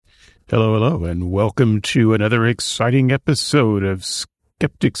Hello, hello, and welcome to another exciting episode of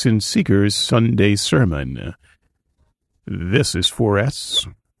Skeptics and Seekers Sunday Sermon. This is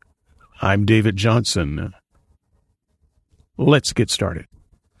 4S. I'm David Johnson. Let's get started.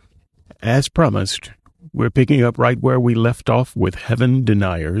 As promised, we're picking up right where we left off with heaven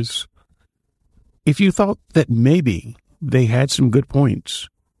deniers. If you thought that maybe they had some good points,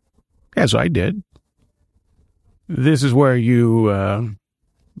 as I did, this is where you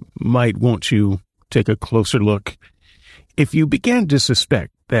might want to take a closer look. If you began to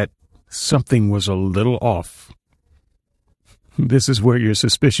suspect that something was a little off, this is where your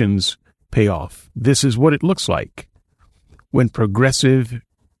suspicions pay off. This is what it looks like when progressive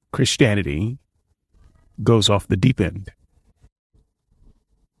Christianity goes off the deep end.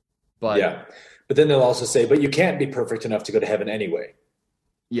 But then they'll also say, but you can't be perfect enough to go to heaven anyway.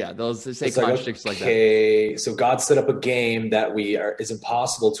 Yeah, they'll say contradictions like that. Okay, so God set up a game that is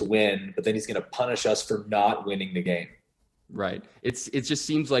impossible to win, but then he's going to punish us for not winning the game. Right. It just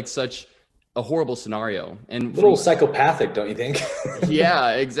seems like such a horrible scenario. And a little psychopathic, don't you think?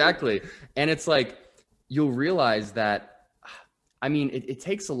 Yeah, exactly. And it's like, you'll realize that, I mean, it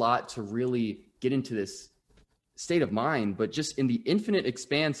takes a lot to really get into this state of mind, but just in the infinite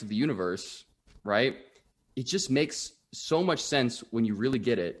expanse of the universe, right? It just makes so much sense when you really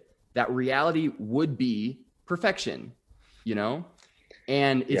get it, that reality would be perfection, you know?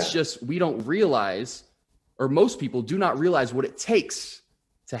 And it's just, we don't realize, or most people do not realize what it takes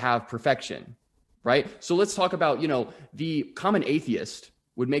to have perfection, right? So let's talk about, the common atheist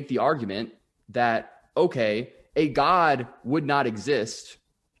would make the argument that, okay, a God would not exist,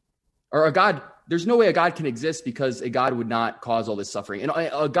 or there's no way a God can exist because a God would not cause all this suffering. And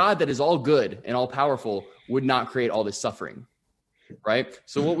a God that is all good and all powerful would not create all this suffering, right?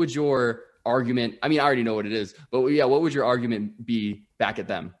 So what would your argument, I already know what it is, but what would your argument be back at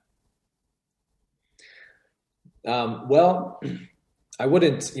them? Well, I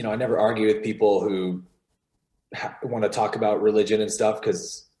wouldn't, I never argue with people who want to talk about religion and stuff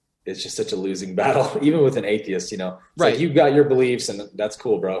because it's just such a losing battle, even with an atheist, It's right. Like you've got your beliefs and that's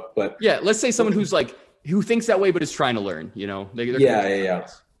cool, bro. But yeah, let's say someone who thinks that way, but is trying to learn, Yeah.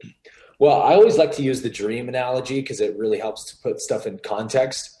 Well, I always like to use the dream analogy because it really helps to put stuff in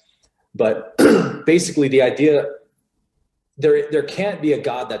context. But basically the idea, there can't be a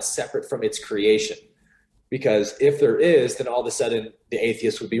God that's separate from its creation. Because if there is, then all of a sudden the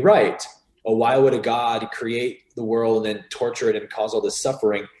atheist would be right. Oh, why would a God create the world and then torture it and cause all this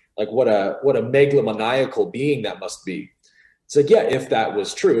suffering? Like what a megalomaniacal being that must be. So yeah, if that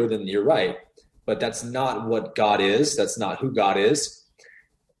was true, then you're right. But that's not what God is. That's not who God is.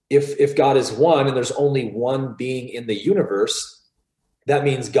 If God is one and there's only one being in the universe, that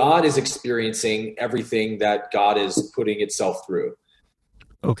means God is experiencing everything that God is putting itself through.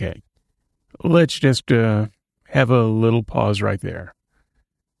 Okay. Let's just have a little pause right there.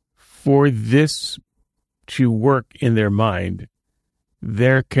 For this to work in their mind,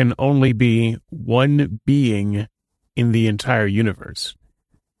 there can only be one being in the entire universe.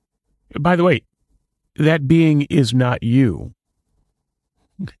 By the way, that being is not you.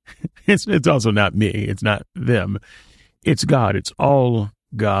 It's also not me. It's not them. It's God. It's all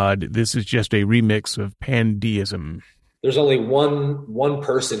God. This is just a remix of pandeism. There's only one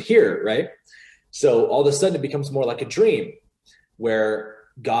person here, right? So all of a sudden it becomes more like a dream where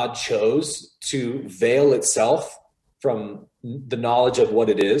God chose to veil itself from the knowledge of what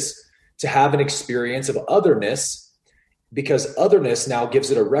it is to have an experience of otherness, because otherness now gives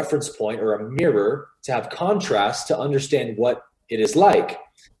it a reference point or a mirror to have contrast to understand what it is like.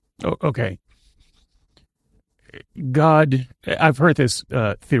 Oh, okay. God, I've heard this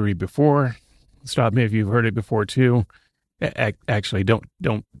theory before. Stop me if you've heard it before too. Actually, don't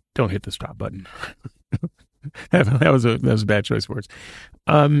hit the stop button. that was a bad choice of words.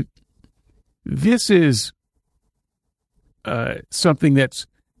 This is something that's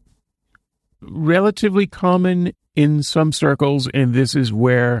relatively common in some circles, and this is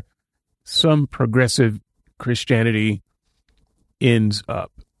where some progressive Christianity ends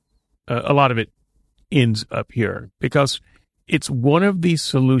up. A lot of it ends up here because it's one of the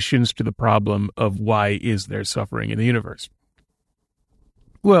solutions to the problem of why is there suffering in the universe.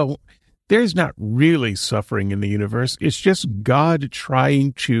 Well, there's not really suffering in the universe. It's just God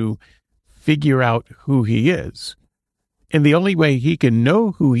trying to figure out who he is. And the only way he can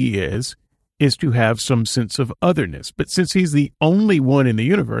know who he is to have some sense of otherness. But since he's the only one in the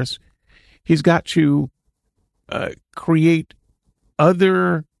universe, he's got to create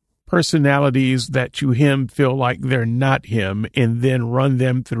other personalities that to him feel like they're not him, and then run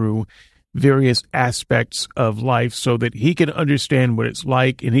them through various aspects of life so that he can understand what it's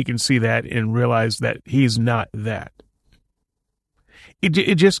like, and he can see that and realize that he's not that.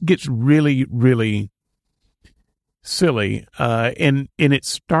 It just gets really, really silly. And it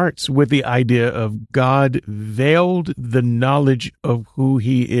starts with the idea of God veiled the knowledge of who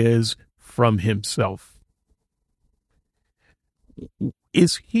he is from himself.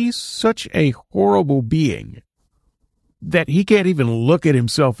 Is he such a horrible being that he can't even look at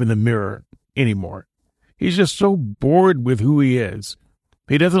himself in the mirror anymore? He's just so bored with who he is.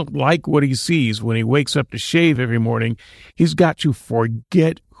 He doesn't like what he sees when he wakes up to shave every morning. He's got to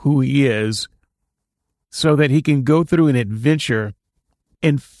forget who he is so that he can go through an adventure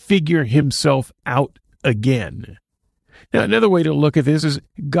and figure himself out again. Now, another way to look at this is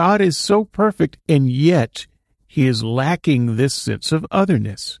God is so perfect, and yet he is lacking this sense of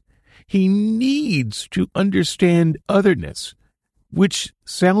otherness. He needs to understand otherness, which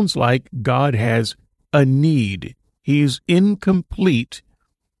sounds like God has a need. He's incomplete,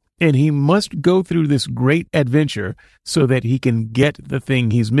 and he must go through this great adventure so that he can get the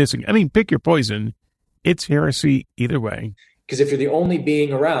thing he's missing. I mean, pick your poison. It's heresy either way. Because if you're the only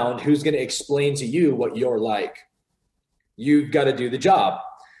being around, who's going to explain to you what you're like? You've got to do the job.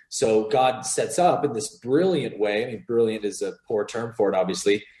 So God sets up in this brilliant way. I mean, brilliant is a poor term for it,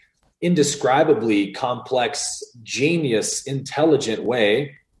 obviously. Indescribably complex, genius, intelligent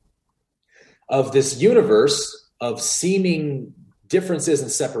way of this universe of seeming differences and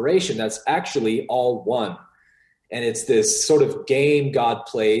separation that's actually all one. And it's this sort of game God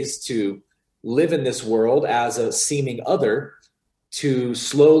plays to live in this world as a seeming other, to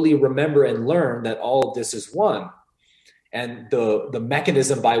slowly remember and learn that all of this is one. And the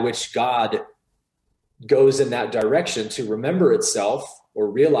mechanism by which God goes in that direction to remember itself or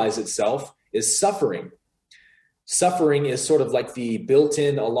realize itself is suffering. Suffering is sort of like the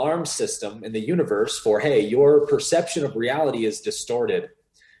built-in alarm system in the universe for, hey, your perception of reality is distorted.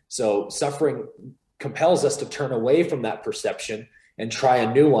 So suffering compels us to turn away from that perception and try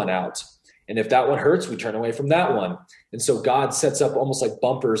a new one out. And if that one hurts, we turn away from that one. And so God sets up almost like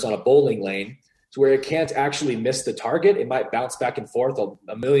bumpers on a bowling lane to where it can't actually miss the target. It might bounce back and forth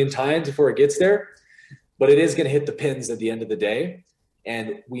a million times before it gets there, but it is going to hit the pins at the end of the day.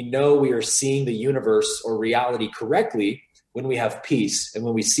 And we know we are seeing the universe or reality correctly when we have peace and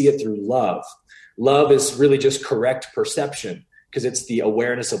when we see it through love. Love is really just correct perception because it's the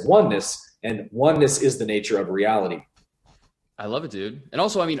awareness of oneness, and oneness is the nature of reality. I love it, dude. And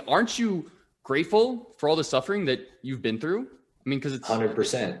also, I mean, aren't you grateful for all the suffering that you've been through? I mean, because it's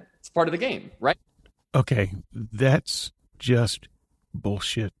 100%. It's part of the game, right? Okay, that's just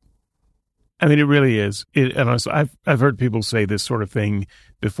bullshit. I mean, it really is. And I've heard people say this sort of thing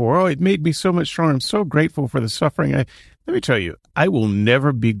before. Oh, it made me so much stronger. I'm so grateful for the suffering. Let me tell you, I will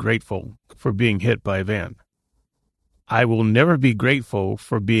never be grateful for being hit by a van. I will never be grateful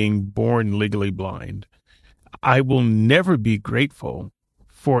for being born legally blind. I will never be grateful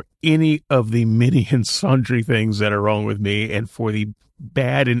for any of the many and sundry things that are wrong with me and for the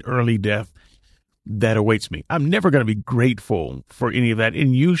bad and early death that awaits me. I'm never going to be grateful for any of that,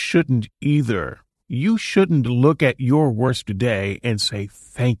 and you shouldn't either. You shouldn't look at your worst day and say,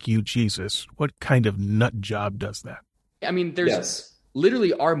 thank you, Jesus. What kind of nut job does that? I mean, there's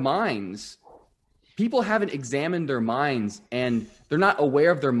literally our minds. People haven't examined their minds, and they're not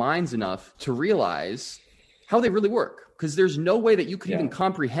aware of their minds enough to realize how they really work, because there's no way that you could even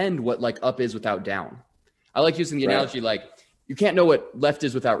comprehend what like up is without down. I like using the analogy like, you can't know what left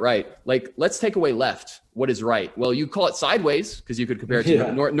is without right. Like, let's take away left. What is right? Well, you call it sideways because you could compare it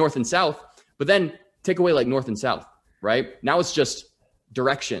to north and south, but then take away like north and south, right? Now it's just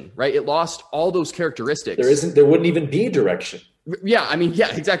direction, right? It lost all those characteristics. There wouldn't even be direction. Yeah. I mean,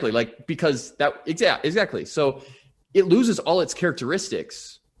 yeah, exactly. Like, because exactly. So it loses all its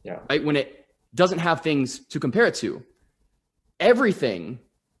characteristics, right? When it doesn't have things to compare it to. Everything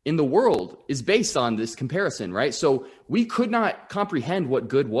in the world is based on this comparison, right? So we could not comprehend what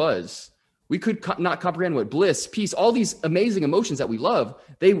good was. We could not comprehend what bliss, peace, all these amazing emotions that we love,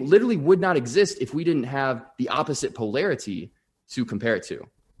 they literally would not exist if we didn't have the opposite polarity to compare it to.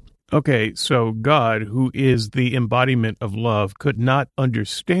 Okay, so God, who is the embodiment of love, could not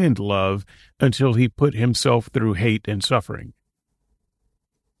understand love until he put himself through hate and suffering.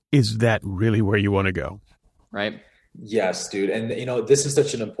 Is that really where you want to go? Right. Yes, dude. And, this is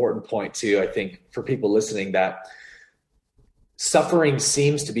such an important point too, I think, for people listening, that suffering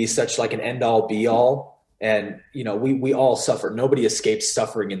seems to be such like an end all be all. And, we all suffer. Nobody escapes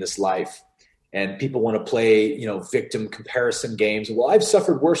suffering in this life. And people want to play, victim comparison games. Well, I've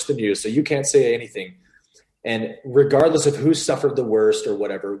suffered worse than you, so you can't say anything. And regardless of who suffered the worst or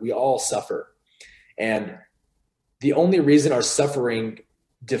whatever, we all suffer. And the only reason our suffering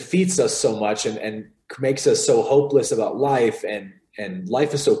defeats us so much and makes us so hopeless about life, and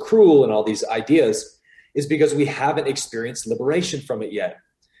life is so cruel and all these ideas, is because we haven't experienced liberation from it yet.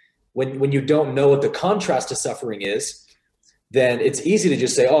 When you don't know what the contrast to suffering is, then it's easy to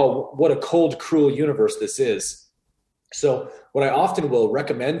just say, oh, what a cold, cruel universe this is. So what I often will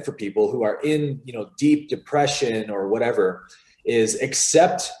recommend for people who are in, deep depression or whatever, is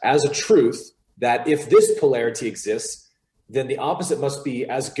accept as a truth that if this polarity exists, then the opposite must be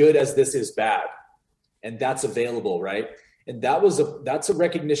as good as this is bad. And that's available, right? And that's a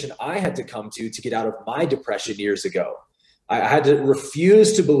recognition I had to come to get out of my depression years ago. I had to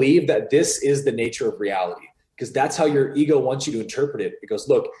refuse to believe that this is the nature of reality, because that's how your ego wants you to interpret it. It goes,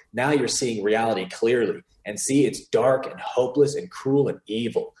 look, now you're seeing reality clearly, and see, it's dark and hopeless and cruel and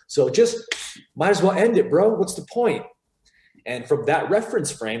evil. So just might as well end it, bro. What's the point? And from that reference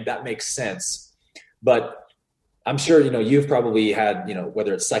frame, that makes sense. But I'm sure, you've probably had,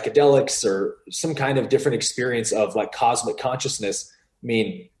 whether it's psychedelics or some kind of different experience of like cosmic consciousness. I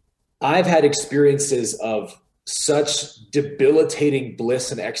mean, I've had experiences of such debilitating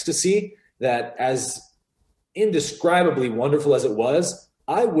bliss and ecstasy that, as indescribably wonderful as it was,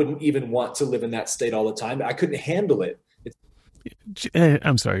 I wouldn't even want to live in that state all the time. I couldn't handle it.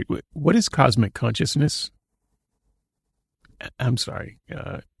 I'm sorry. What is cosmic consciousness? I'm sorry,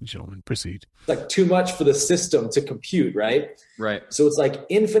 gentlemen, proceed. It's like too much for the system to compute, right? Right. So it's like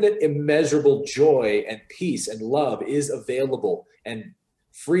infinite, immeasurable joy and peace and love is available. And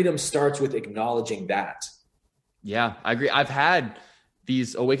freedom starts with acknowledging that. Yeah, I agree. I've had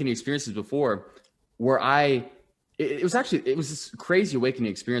these awakening experiences before where it was this crazy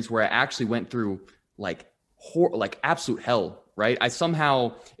awakening experience where I actually went through like absolute hell, right?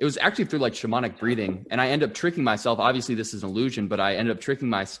 It was actually through like shamanic breathing, and I ended up tricking myself. Obviously this is an illusion, but I ended up tricking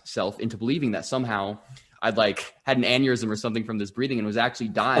myself into believing that somehow I'd like had an aneurysm or something from this breathing and was actually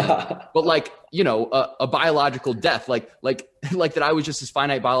dying, but like, a biological death, like that I was just this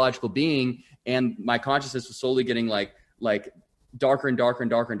finite biological being, and my consciousness was slowly getting like darker and darker and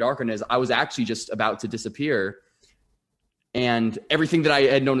darker and darker. And as I was actually just about to disappear, and everything that I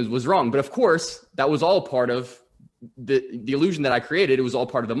had known was wrong. But of course, that was all part of the illusion that I created. It was all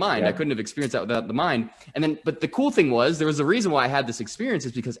part of the mind. Yeah. I couldn't have experienced that without the mind. But the cool thing was, there was a reason why I had this experience,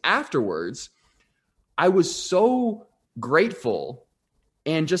 is because afterwards, I was so grateful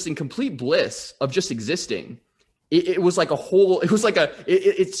and just in complete bliss of just existing. It was like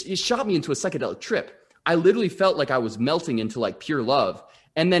it shot me into a psychedelic trip. I literally felt like I was melting into like pure love.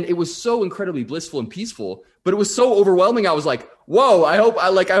 And then it was so incredibly blissful and peaceful, but it was so overwhelming. I was like, whoa, I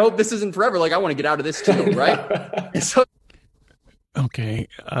hope this isn't forever. Like, I want to get out of this too. Right. Okay.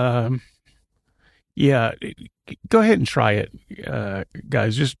 Yeah, go ahead and try it.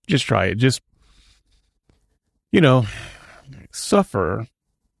 Guys, just try it. Just, suffer.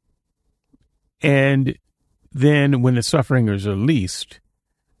 And then when the suffering is released,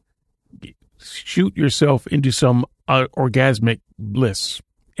 shoot yourself into some orgasmic bliss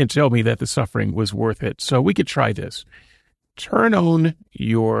and tell me that the suffering was worth it. So we could try this. Turn on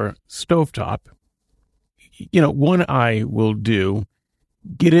your stovetop. One eye will do.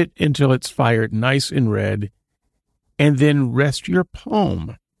 Get it until it's fired nice and red, and then rest your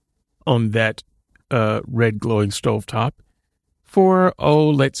palm on that red glowing stovetop for,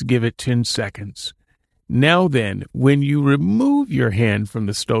 let's give it 10 seconds. Now then, when you remove your hand from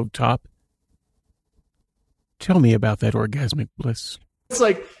the stovetop, tell me about that orgasmic bliss. It's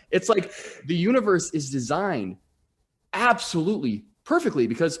like the universe is designed absolutely perfectly,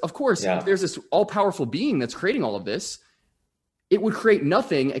 because of course, if there's this all-powerful being that's creating all of this, it would create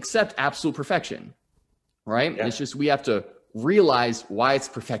nothing except absolute perfection, right? Yeah. It's just, we have to realize why it's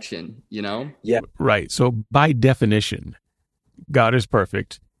perfection, Yeah. Right. So by definition, God is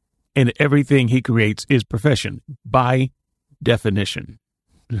perfect, and everything he creates is perfection by definition.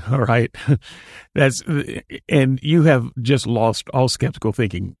 All right. And you have just lost all skeptical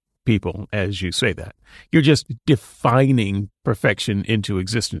thinking people as you say that. You're just defining perfection into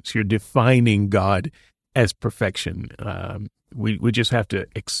existence. You're defining God as perfection. We just have to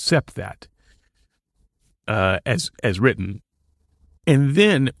accept that as written. And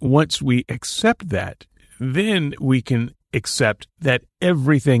then once we accept that, then we can accept that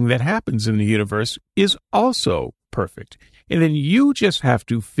everything that happens in the universe is also perfect. And then you just have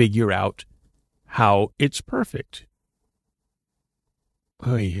to figure out how it's perfect.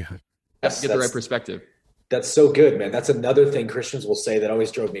 Oh, yeah. Get the right perspective. That's so good, man. That's another thing Christians will say that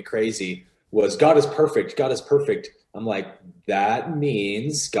always drove me crazy. was God is perfect. God is perfect. I'm like, that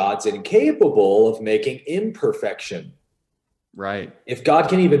means God's incapable of making imperfection. Right. If God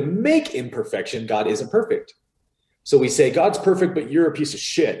can even make imperfection, God isn't perfect. So we say God's perfect, but you're a piece of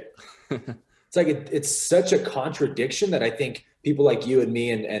shit. It's like it's such a contradiction that I think people like you and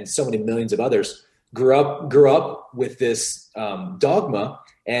me and so many millions of others grew up with this dogma.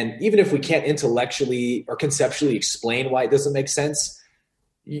 And even if we can't intellectually or conceptually explain why it doesn't make sense,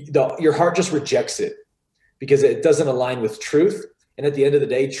 your heart just rejects it because it doesn't align with truth. And at the end of the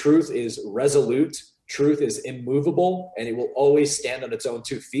day, truth is resolute. Truth is immovable, and it will always stand on its own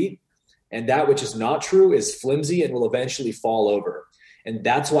 2 feet. And that which is not true is flimsy and will eventually fall over. And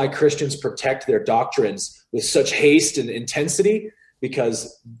that's why Christians protect their doctrines with such haste and intensity,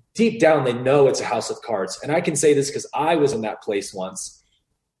 because deep down they know it's a house of cards. And I can say this because I was in that place once.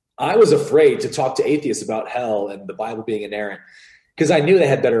 I was afraid to talk to atheists about hell and the Bible being inerrant because I knew they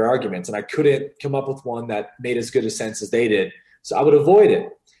had better arguments, and I couldn't come up with one that made as good a sense as they did. So I would avoid it.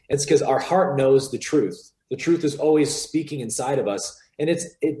 It's because our heart knows the truth. The truth is always speaking inside of us, and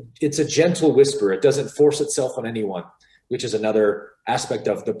it's a gentle whisper. It doesn't force itself on anyone, which is another aspect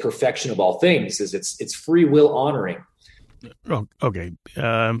of the perfection of all things. Is it's free will honoring. Oh, okay.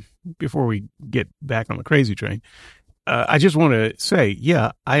 Before we get back on the crazy train, I just want to say,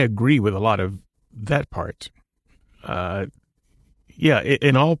 yeah, I agree with a lot of that part. An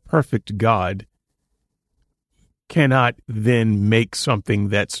all perfect God cannot then make something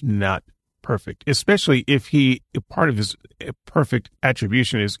that's not perfect, especially if part of his perfect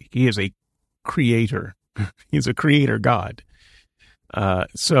attribution is he is a creator. He's a creator God.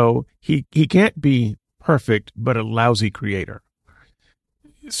 So he can't be perfect, but a lousy creator.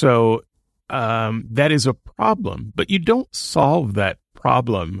 So that is a problem, but you don't solve that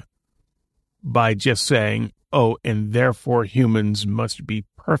problem by just saying, oh, and therefore humans must be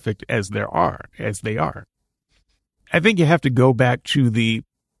perfect as they are. I think you have to go back to the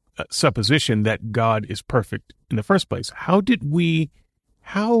supposition that God is perfect in the first place. How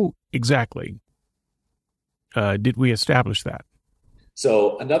exactly did we establish that?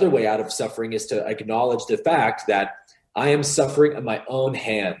 So another way out of suffering is to acknowledge the fact that I am suffering on my own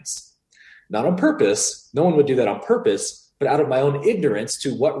hands, not on purpose. No one would do that on purpose, but out of my own ignorance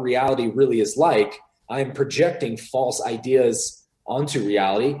to what reality really is like. I am projecting false ideas onto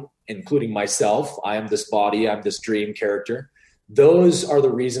reality, including myself. I am this body. I'm this dream character. Those are the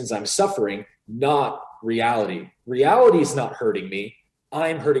reasons I'm suffering, not reality. Reality is not hurting me.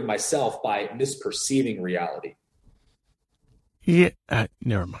 I'm hurting myself by misperceiving reality. Yeah,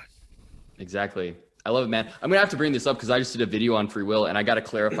 never mind. Exactly. I love it, man. I'm going to have to bring this up because I just did a video on free will, and I got to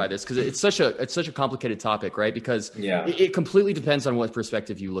clarify this because it's such a complicated topic, right? Because it completely depends on what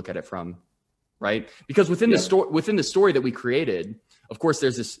perspective you look at it from, right? Because within the story that we created, of course,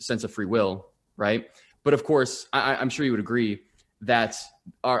 there's this sense of free will, right? But of course, I'm sure you would agree that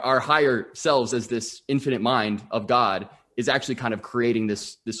our higher selves as this infinite mind of God is actually kind of creating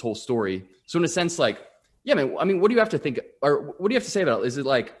this whole story. So in a sense, like, yeah, man, I mean, what do you have to think, or what do you have to say about it?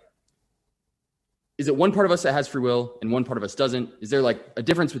 Is it one part of us that has free will and one part of us doesn't? Is there like a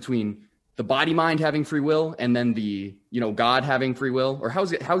difference between the body mind having free will and then the, God having free will? Or how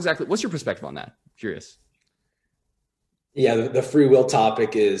exactly, what's your perspective on that? I'm curious. Yeah, the free will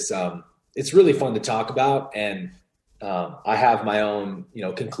topic is, it's really fun to talk about. And I have my own,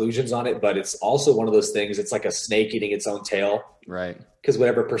 conclusions on it, but it's also one of those things, it's like a snake eating its own tail. Right. Because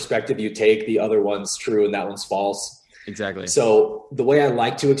whatever perspective you take, the other one's true and that one's false. Exactly. So the way I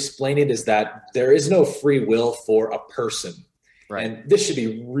like to explain it is that there is no free will for a person. Right. And this should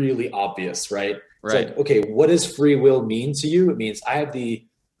be really obvious, right? Right. It's like, okay, what does free will mean to you? It means I have the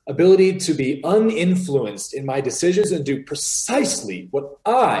ability to be uninfluenced in my decisions and do precisely what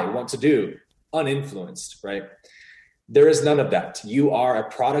I want to do, uninfluenced, right? There is none of that. You are a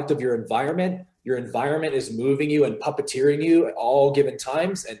product of your environment. Your environment is moving you and puppeteering you at all given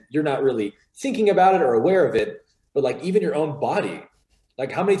times, and you're not really thinking about it or aware of it. But like even your own body,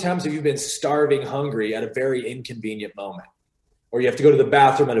 like how many times have you been starving hungry at a very inconvenient moment? Or you have to go to the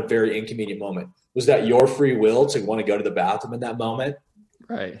bathroom at a very inconvenient moment. Was that your free will to want to go to the bathroom in that moment?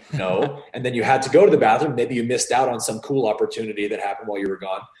 Right. No. And then you had to go to the bathroom. Maybe you missed out on some cool opportunity that happened while you were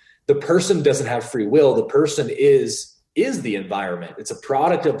gone. The person doesn't have free will. The person is the environment. It's a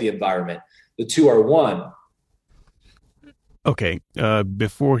product of the environment. The two are one. Okay,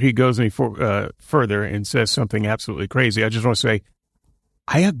 before he goes any further and says something absolutely crazy, I just want to say,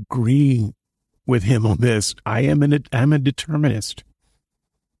 I agree with him on this. I'm a determinist.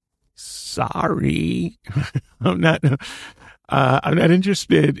 Sorry, I'm not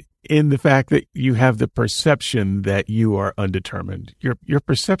interested in the fact that you have the perception that you are undetermined. Your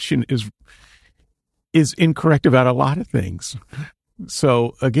perception is incorrect about a lot of things.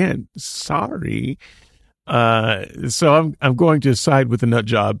 So again, sorry. So I'm going to side with the nut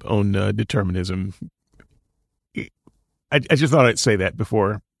job on determinism. I just thought I'd say that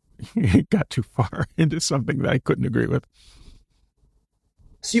before it got too far into something that I couldn't agree with.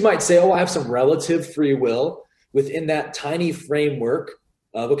 So you might say, oh, I have some relative free will within that tiny framework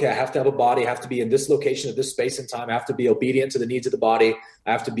of, okay, I have to have a body, I have to be in this location at this space and time, I have to be obedient to the needs of the body,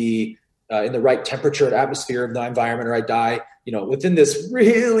 I have to be in the right temperature and atmosphere of the environment or I die. Within this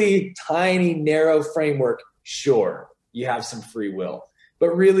really tiny, narrow framework, sure, you have some free will.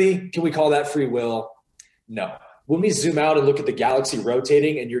 But really, can we call that free will? No. When we zoom out and look at the galaxy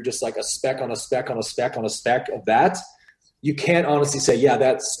rotating and you're just like a speck on a speck on a speck on a speck of that, you can't honestly say, yeah,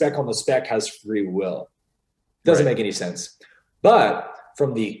 that speck on the speck has free will. Doesn't make any sense. But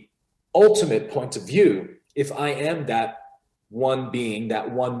from the ultimate point of view, if I am that one being,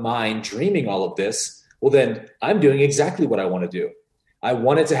 that one mind dreaming all of this, well, then I'm doing exactly what I want to do. I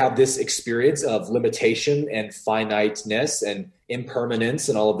wanted to have this experience of limitation and finiteness and impermanence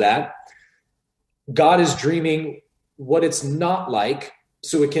and all of that. God is dreaming what it's not like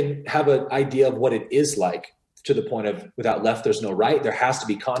so it can have an idea of what it is like, to the point of without left, there's no right. There has to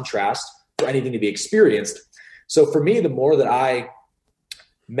be contrast for anything to be experienced. So for me, the more that I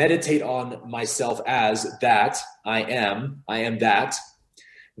meditate on myself as that, I am that,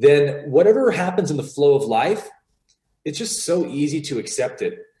 then whatever happens in the flow of life, it's just so easy to accept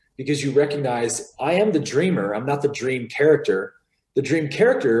it because you recognize I am the dreamer. I'm not the dream character. The dream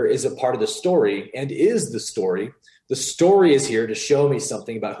character is a part of the story and is the story. The story is here to show me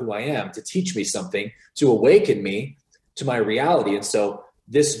something about who I am, to teach me something, to awaken me to my reality. And so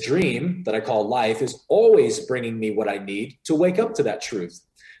this dream that I call life is always bringing me what I need to wake up to that truth.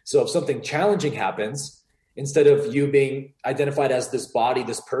 So if something challenging happens, instead of you being identified as this body,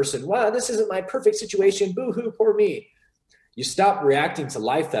 this person, wow, this isn't my perfect situation, boo-hoo, poor me. You stop reacting to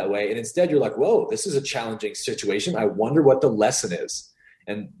life that way. And instead you're like, whoa, this is a challenging situation. I wonder what the lesson is.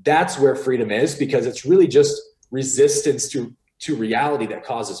 And that's where freedom is, because it's really just resistance to reality that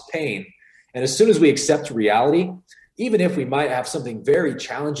causes pain. And as soon as we accept reality, even if we might have something very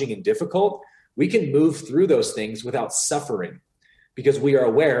challenging and difficult, we can move through those things without suffering because we are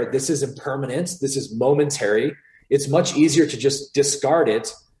aware this is impermanent, this is momentary. It's much easier to just discard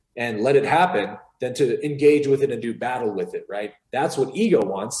it and let it happen than to engage with it and do battle with it, right? That's what ego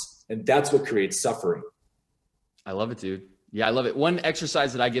wants, and that's what creates suffering. I love it, dude. Yeah, I love it. One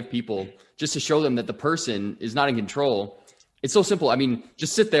exercise that I give people just to show them that the person is not in control, it's so simple. I mean,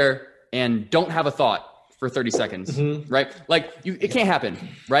 just sit there and don't have a thought for 30 seconds, right? Like it can't happen,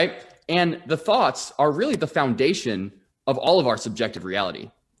 right? And the thoughts are really the foundation of all of our subjective reality.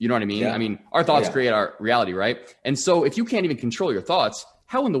 You know what I mean? Yeah. I mean, our thoughts create our reality, right? And so if you can't even control your thoughts,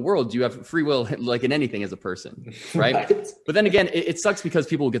 how in the world do you have free will like in anything as a person, right? But then again, it sucks because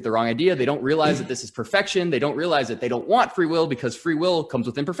people get the wrong idea. They don't realize that this is perfection. They don't realize that they don't want free will because free will comes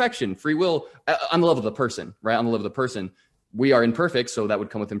with imperfection. Free will on the level of the person, right? On the level of the person, we are imperfect. So that would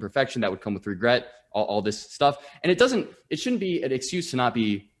come with imperfection. That would come with regret, all this stuff. And it shouldn't be an excuse to not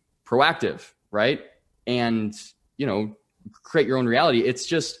be proactive, right? And, create your own reality. It's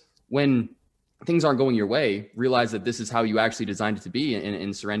just when things aren't going your way, realize that this is how you actually designed it to be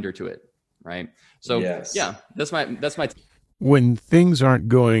and surrender to it. Right. So yeah, that's my. When things aren't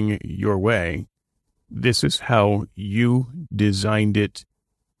going your way, this is how you designed it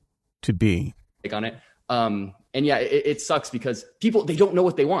to be. Take on it. And yeah, it sucks because people, they don't know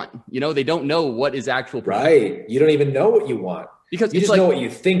what they want. They don't know what is actual. Right. You don't even know what you want because you just know what you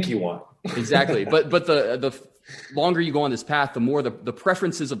think you want. Exactly. But the longer you go on this path, the more the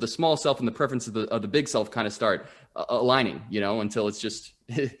preferences of the small self and the preferences of the big self kind of start aligning, until it's just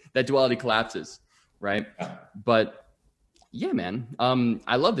that duality collapses. Right. But yeah, man,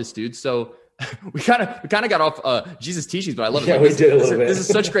 I love this, dude. So we kind of got off Jesus teachings, but I love it. Yeah, we did a little bit. This is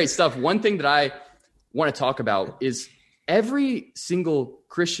such great stuff. One thing that I want to talk about is every single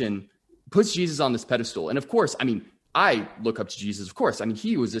Christian puts Jesus on this pedestal. And of course, I mean, I look up to Jesus, of course. I mean,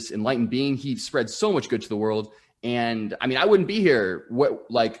 he was this enlightened being. He spread so much good to the world. And I mean, I wouldn't be here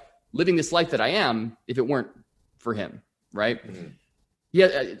living this life that I am if it weren't for him, right? Mm-hmm. He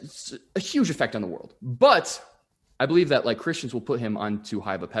had a huge effect on the world. But I believe that Christians will put him on too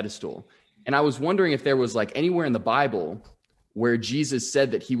high of a pedestal. And I was wondering if there was anywhere in the Bible where Jesus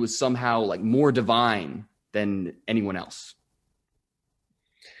said that he was somehow more divine than anyone else.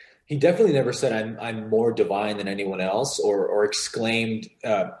 He definitely never said I'm more divine than anyone else or claimed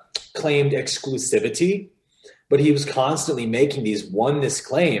exclusivity. but he was constantly making these oneness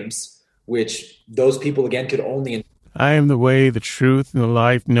claims, which those people, again, could only I am the way, the truth, and the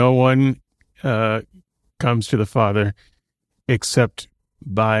life. No one comes to the Father except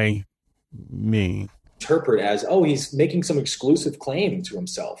by me. interpret as, oh, he's making some exclusive claim to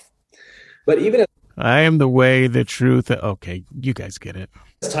himself. But even I am the way, the truth. Okay, you guys get it.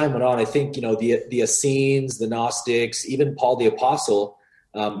 as time went on, I think, the Essenes, the Gnostics, even Paul the Apostle,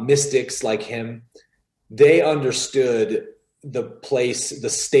 mystics like him, they understood the place, the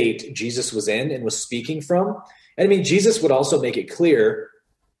state Jesus was in and was speaking from. And I mean, Jesus would also make it clear,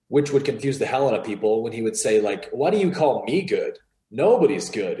 which would confuse the hell out of people, when he would say, like, why do you call me good? Nobody's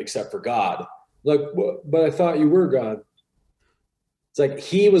good except for God. Like, but I thought you were God. It's like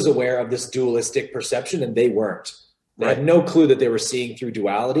he was aware of this dualistic perception and they weren't. They had no clue that they were seeing through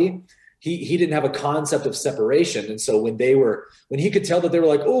duality. He didn't have a concept of separation. And so when he could tell that they were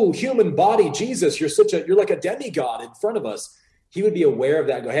like, oh, human body, Jesus, you're like a demigod in front of us, he would be aware of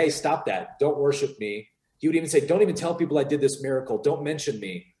that and go, hey, stop that. Don't worship me. He would even say, don't even tell people I did this miracle. Don't mention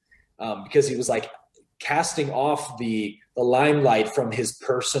me. Because he was like casting off the limelight from his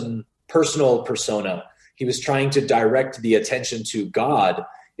personal persona. He was trying to direct the attention to God.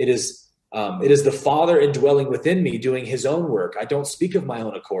 It is the Father indwelling within me doing his own work. I don't speak of my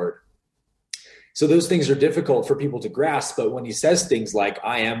own accord. So those things are difficult for people to grasp. But when he says things like,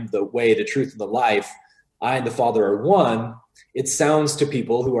 I am the way, the truth, and the life, I and the Father are one, it sounds to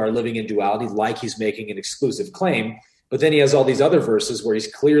people who are living in duality like he's making an exclusive claim. But then he has all these other verses where he's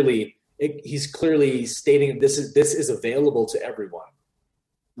clearly stating this is available to everyone.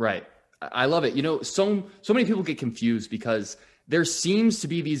 Right. I love it. So many people get confused because there seems to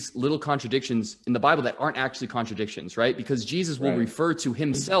be these little contradictions in the Bible that aren't actually contradictions, right? Because Jesus will refer to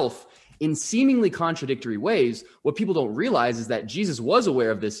himself in seemingly contradictory ways. What people don't realize is that Jesus was aware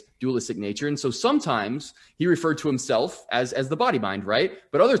of this dualistic nature. And so sometimes he referred to himself as the body mind, right?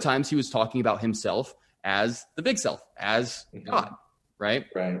 But other times he was talking about himself as the big self, as God, right?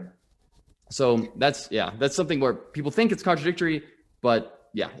 Right. So that's something where people think it's contradictory, but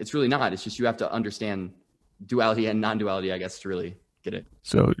yeah, it's really not. It's just you have to understand duality and non-duality, I guess, to really get it.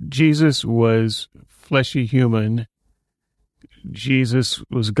 So Jesus was fleshy human. Jesus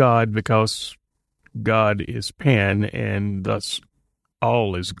was God because God is pan, and thus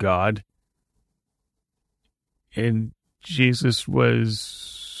all is God. And Jesus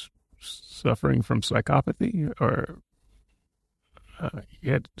was suffering from psychopathy, or he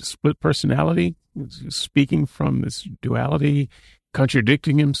had split personality, speaking from this duality,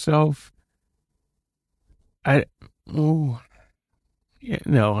 contradicting himself. I'm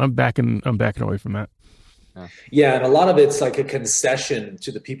backing away from that. Yeah, and a lot of it's like a concession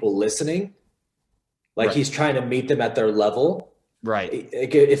to the people listening. Like he's trying to meet them at their level. Right.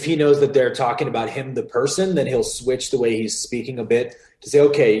 If he knows that they're talking about him, the person, then he'll switch the way he's speaking a bit to say,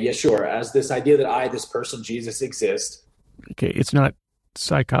 okay, yeah, sure. As this idea that this person, Jesus, exist. Okay, it's not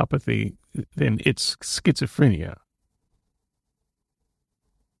psychopathy, then it's schizophrenia.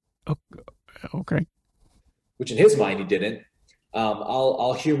 Okay. Which in his mind he didn't.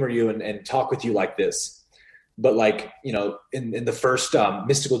 I'll humor you and talk with you like this. But like, in the first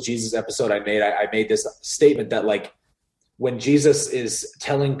Mystical Jesus episode I made this statement that like when Jesus is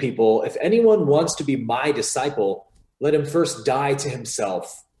telling people, if anyone wants to be my disciple, let him first die to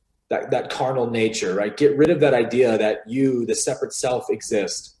himself, that carnal nature, right? Get rid of that idea that you, the separate self,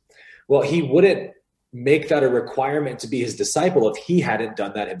 exist. Well, he wouldn't make that a requirement to be his disciple if he hadn't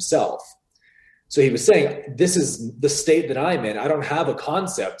done that himself. So he was saying, this is the state that I'm in. I don't have a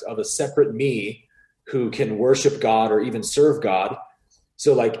concept of a separate me who can worship God or even serve God.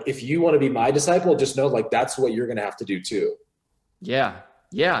 So like, if you want to be my disciple, just know like that's what you're going to have to do too. Yeah.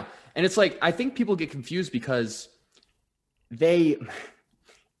 Yeah. And it's like, I think people get confused because they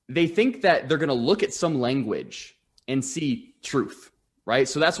think that they're going to look at some language and see truth, right?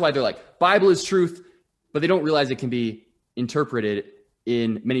 So that's why they're like, Bible is truth, but they don't realize it can be interpreted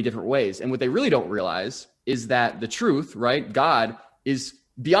in many different ways. And what they really don't realize is that the truth, right, God, is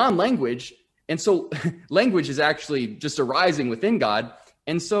beyond language. And so language is actually just arising within God.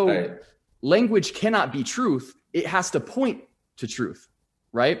 And so language cannot be truth. It has to point to truth,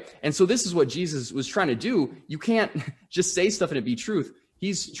 right? And so this is what Jesus was trying to do. You can't just say stuff and it be truth.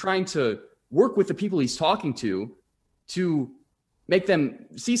 He's trying to work with the people he's talking to make them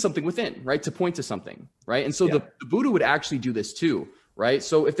see something within, right? To point to something, right? And so the Buddha would actually do this too, right?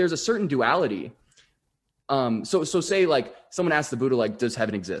 So if there's a certain duality, so say like someone asked the Buddha, like, does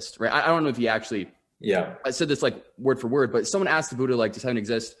heaven exist, right? I don't know if he actually, I said this like word for word, but someone asked the Buddha, like, does heaven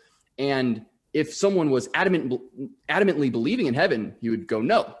exist? And if someone was adamantly believing in heaven, he would go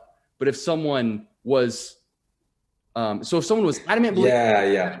no. But if someone was So if someone was adamant,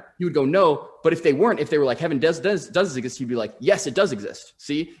 he would go no. But if they weren't, if they were like, heaven does exist, he'd be like, yes, it does exist.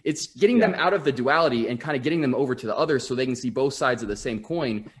 See, it's getting them out of the duality and kind of getting them over to the other so they can see both sides of the same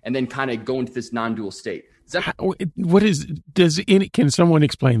coin and then kind of go into this non-dual state. Can someone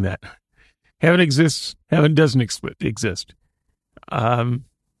explain that? Heaven exists, heaven doesn't exist.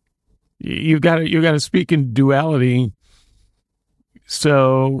 You've got to speak in duality.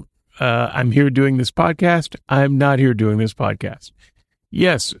 So I'm here doing this podcast. I'm not here doing this podcast.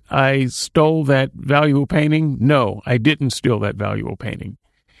 Yes, I stole that valuable painting. No, I didn't steal that valuable painting.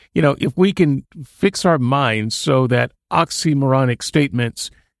 If we can fix our minds so that oxymoronic statements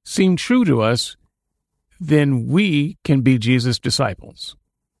seem true to us, then we can be Jesus' disciples.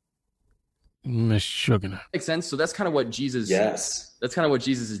 Makes sense. So that's kind of what Jesus. Yes. That's kind of what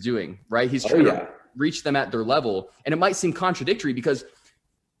Jesus is doing, right? He's trying to reach them at their level, and it might seem contradictory because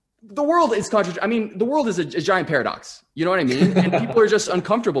the world is contradictory. I mean, the world is a giant paradox. You know what I mean? And people are just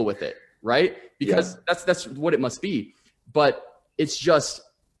uncomfortable with it, right? Because that's what it must be. But it's just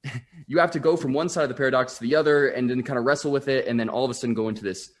you have to go from one side of the paradox to the other, and then kind of wrestle with it, and then all of a sudden go into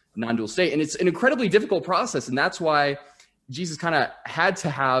this non-dual state. And it's an incredibly difficult process, and that's why Jesus kind of had to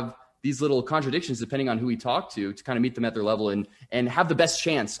have these little contradictions depending on who he talked to kind of meet them at their level and have the best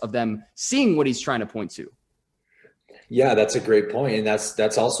chance of them seeing what he's trying to point to. Yeah, that's a great point. And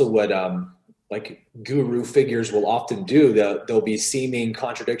that's also what like guru figures will often do. There'll be seeming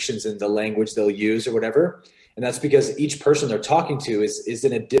contradictions in the language they'll use or whatever. And that's because each person they're talking to is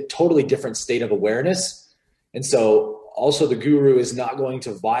in a totally different state of awareness. And so also the guru is not going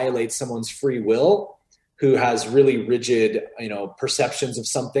to violate someone's free will who has really rigid, perceptions of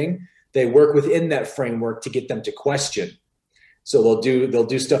something. They work within that framework to get them to question. So they'll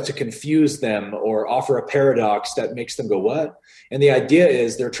do stuff to confuse them or offer a paradox that makes them go, what? And the idea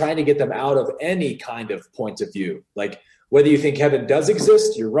is they're trying to get them out of any kind of point of view. Like whether you think heaven does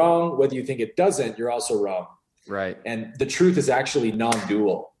exist, you're wrong. Whether you think it doesn't, you're also wrong. Right. And the truth is actually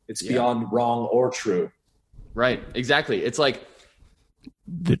non-dual. It's beyond wrong or true. Right. Exactly. It's like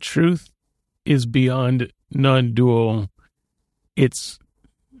the truth is beyond non-dual. It's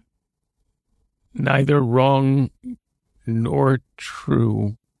neither wrong nor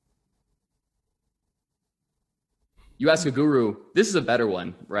true. You ask a guru, this is a better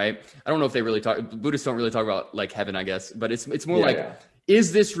one, right? I don't know if they really talk, Buddhists don't really talk about like heaven, I guess, but it's more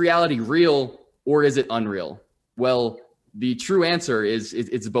is this reality real or is it unreal? Well, the true answer is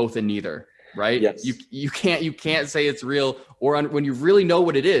it's both and neither, right? Yes. You can't say it's real or when you really know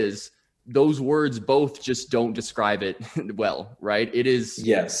what it is, those words both just don't describe it well, right? It is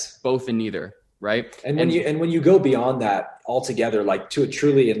both and neither. Right. And when you go beyond that altogether, like to a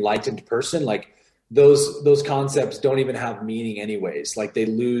truly enlightened person, like those concepts don't even have meaning anyways. Like they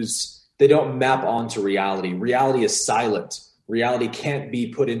don't map onto reality. Reality is silent. Reality can't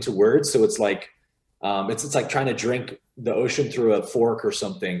be put into words. So it's like, it's like trying to drink the ocean through a fork or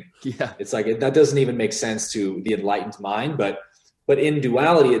something. Yeah. It's like, that doesn't even make sense to the enlightened mind, but in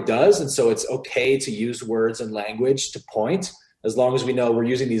duality it does. And so it's okay to use words and language to point as long as we know we're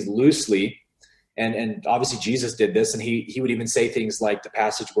using these loosely. And obviously Jesus did this, and he would even say things like the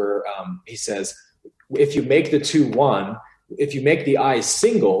passage where he says, if you make the two one, if you make the eye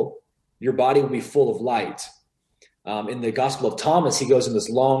single, your body will be full of light. In the Gospel of Thomas, he goes in this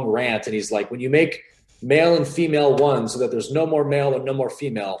long rant, and he's like, when you make male and female one so that there's no more male and no more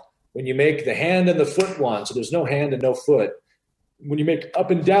female, when you make the hand and the foot one so there's no hand and no foot, when you make up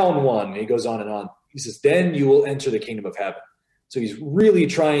and down one, he goes on and on. He says, then you will enter the kingdom of heaven. So he's really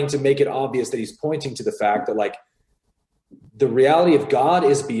trying to make it obvious that he's pointing to the fact that like the reality of God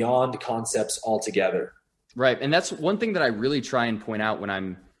is beyond concepts altogether. Right. And that's one thing that I really try and point out when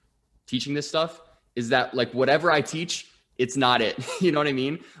I'm teaching this stuff is that like whatever I teach, it's not it. You know what I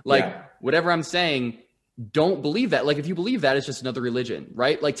mean? Like whatever I'm saying, don't believe that. Like if you believe that, it's just another religion,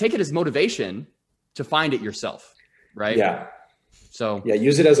 right? Like take it as motivation to find it yourself. Right. Yeah. So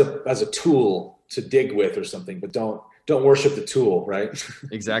use it as a tool to dig with or something, but don't worship the tool, right?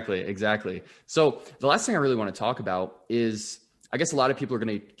 Exactly. So the last thing I really want to talk about is, I guess a lot of people are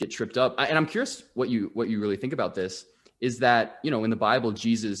going to get tripped up. And I'm curious what you really think about this is that, in the Bible,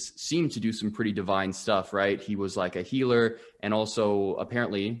 Jesus seemed to do some pretty divine stuff, right? He was like a healer. And also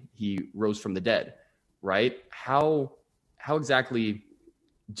apparently he rose from the dead, right? How exactly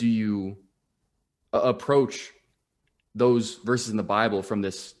do you approach those verses in the Bible from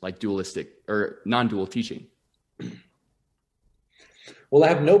this like dualistic or non-dual teaching? Well, I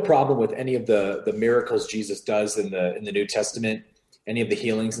have no problem with any of the miracles Jesus does in the New Testament, any of the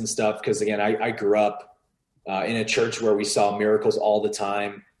healings and stuff. Because again, I grew up in a church where we saw miracles all the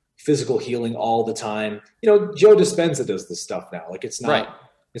time, physical healing all the time. Joe Dispenza does this stuff now. Like it's not, Right.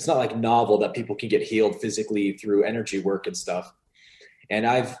 it's not like novel that people can get healed physically through energy work and stuff. And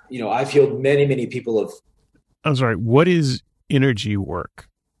I've healed many, many people of. I'm sorry. What is energy work?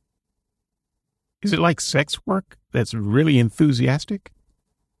 Is it like sex work that's really enthusiastic?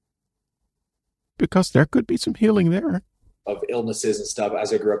 Because there could be some healing there. Of illnesses and stuff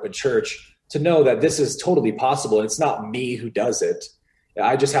as I grew up in church, to know that this is totally possible. And it's not me who does it.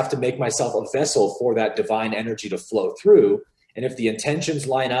 I just have to make myself a vessel for that divine energy to flow through. And if the intentions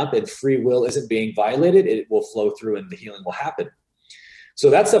line up and free will isn't being violated, it will flow through and the healing will happen. So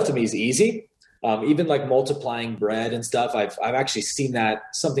that stuff to me is easy. Even like multiplying bread and stuff, I've actually seen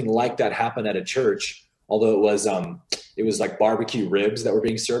something like that happen at a church. Although it was like barbecue ribs that were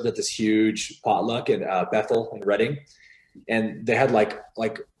being served at this huge potluck in Bethel in Reading, and they had like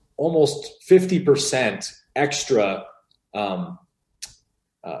almost 50% extra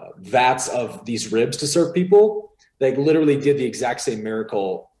vats of these ribs to serve people. They literally did the exact same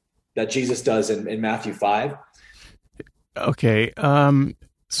miracle that Jesus does in Matthew 5. Okay.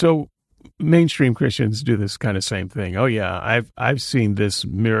 So mainstream Christians do this kind of same thing. Oh yeah, I've seen this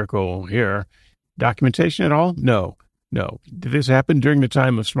miracle here. Documentation at all? No. Did this happen during the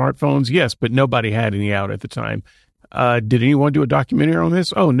time of smartphones? Yes, but nobody had any out at the time. Did anyone do a documentary on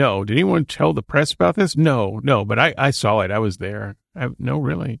this? Oh no. Did anyone tell the press about this? No. But I saw it. I was there. No,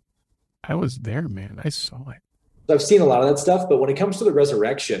 really. I was there, man. I saw it. I've seen a lot of that stuff, but when it comes to the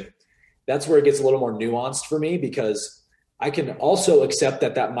resurrection, that's where it gets a little more nuanced for me, because I can also accept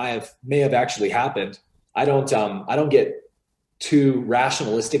that may have actually happened. I don't get too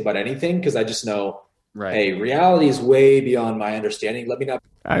rationalistic about anything, because I just know, right, hey, reality is way beyond my understanding. Let me not.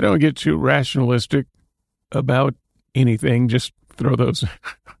 I don't get too rationalistic about anything. Just throw those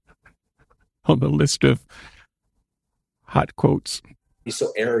on the list of hot quotes. Be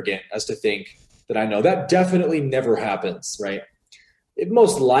so arrogant as to think that I know. That definitely never happens, right? It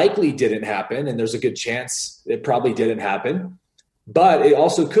most likely didn't happen, and there's a good chance it probably didn't happen, but it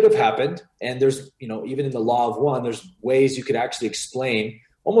also could have happened. And there's, even in the law of one, there's ways you could actually explain,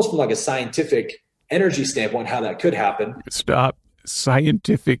 almost from like a scientific energy standpoint, how that could happen. Stop.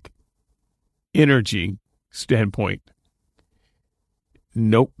 Scientific energy standpoint.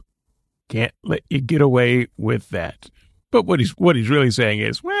 Nope. Can't let you get away with that. But what he's really saying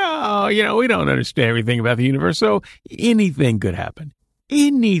is, well, we don't understand everything about the universe, so anything could happen.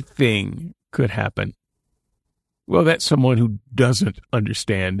 Anything could happen. Well, that's someone who doesn't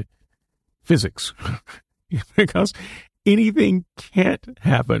understand physics, because anything can't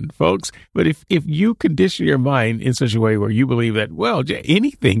happen, folks. But if you condition your mind in such a way where you believe that, well,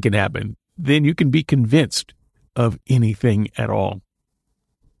 anything can happen, then you can be convinced of anything at all.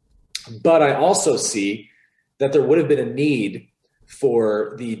 But I also see that there would have been a need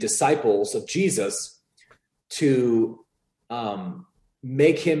for the disciples of Jesus to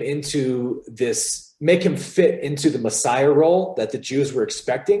make him fit into the Messiah role that the Jews were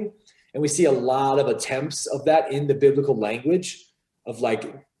expecting. And we see a lot of attempts of that in the biblical language of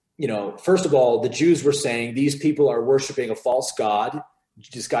first of all, the Jews were saying these people are worshiping a false god,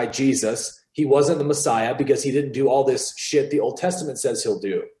 this guy Jesus. He wasn't the Messiah because he didn't do all this shit the Old Testament says he'll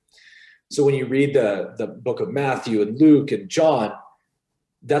do. So when you read the book of Matthew and Luke and John,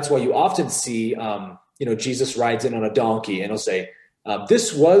 that's why you often see, Jesus rides in on a donkey and he'll say,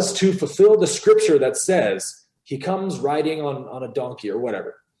 this was to fulfill the scripture that says he comes riding on a donkey or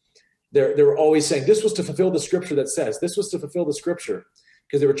whatever. They were always saying this was to fulfill the scripture that says, this was to fulfill the scripture,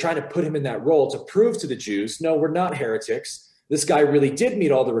 because they were trying to put him in that role to prove to the Jews, no, we're not heretics. This guy really did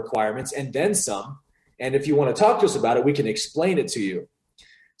meet all the requirements and then some. And if you want to talk to us about it, we can explain it to you.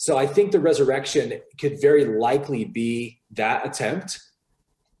 So I think the resurrection could very likely be that attempt,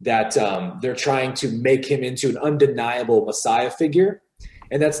 that they're trying to make him into an undeniable Messiah figure.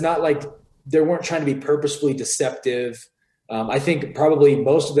 And that's not like they weren't trying to be purposefully deceptive. I think probably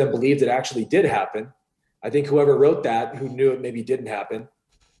most of them believed it actually did happen. I think whoever wrote that, who knew it maybe didn't happen,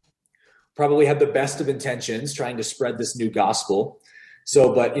 probably had the best of intentions trying to spread this new gospel.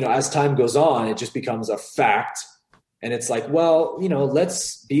 So, but, as time goes on, it just becomes a fact. And it's like, well,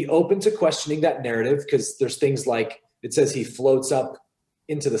 let's be open to questioning that narrative, because there's things like it says he floats up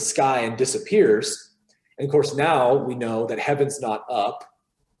into the sky and disappears. And of course, now we know that heaven's not up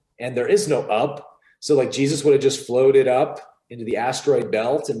and there is no up. So like Jesus would have just floated up into the asteroid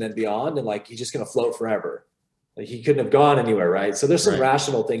belt and then beyond, and like he's just going to float forever. Like he couldn't have gone anywhere, right? So there's some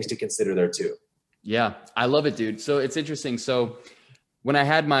rational things to consider there too. Yeah, I love it, dude. So it's interesting. So when I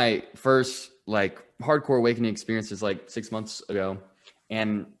had my first hardcore awakening experiences 6 months ago,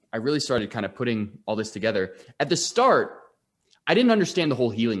 and I really started kind of putting all this together. At the start, I didn't understand the whole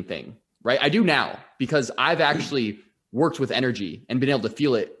healing thing, right? I do now because I've actually worked with energy and been able to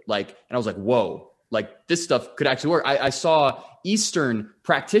feel it, like, and I was like, whoa, like this stuff could actually work. I saw Eastern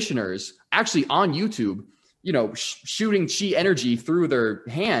practitioners actually on YouTube, you know, shooting chi energy through their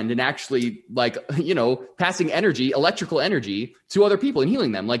hand and actually, like, you know, passing energy, electrical energy to other people and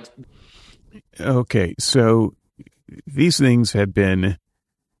healing them. Like, okay, so these things have been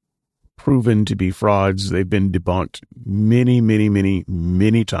proven to be frauds. They've been debunked many, many, many,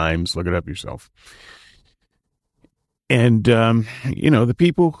 many times. Look it up yourself. And, you know, the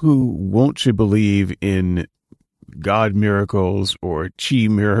people who want to believe in God miracles or chi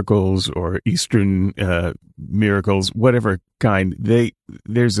miracles or Eastern miracles, whatever kind,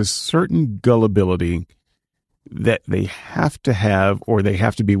 there's a certain gullibility that they have to have, or they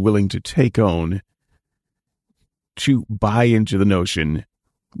have to be willing to take on to buy into the notion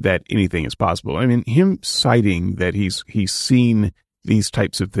that anything is possible. I mean, him citing that he's seen these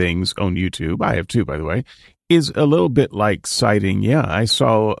types of things on YouTube, I have too, by the way, is a little bit like citing, yeah, I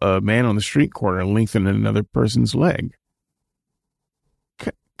saw a man on the street corner lengthen another person's leg.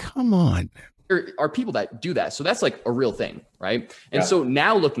 Come on. there are people that do that. So that's like a real thing, right? And so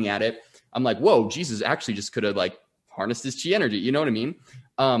now looking at it, I'm like, whoa, Jesus actually just could have like harnessed his chi energy. You know what I mean?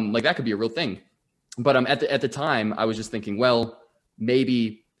 Like that could be a real thing. But at the time, I was just thinking, well,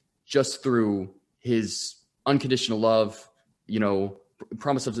 maybe just through his unconditional love, you know,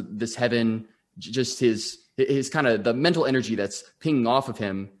 promise of this heaven, just his kind of the mental energy that's pinging off of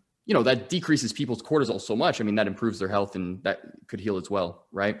him, you know, that decreases people's cortisol so much. I mean, that improves their health and that could heal as well.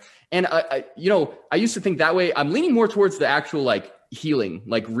 Right. And I used to think that way. I'm leaning more towards the actual like healing,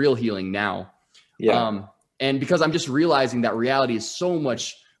 like real healing now. Yeah. And because I'm just realizing that reality is so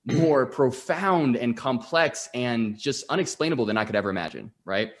much more profound and complex and just unexplainable than I could ever imagine.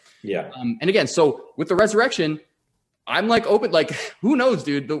 Right. Yeah. And again, so with the resurrection, I'm like open, like who knows,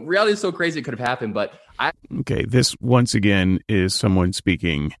 dude, the reality is so crazy. It could have happened, but okay. This once again is someone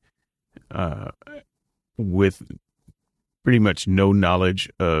speaking with pretty much no knowledge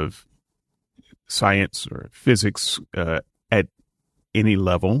of science or physics at any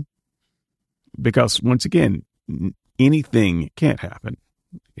level, because once again, anything can't happen.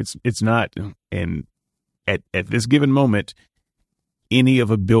 It's not, and at this given moment, any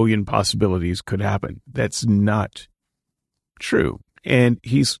of a billion possibilities could happen. That's not true. And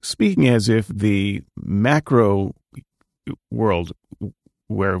he's speaking as if the macro world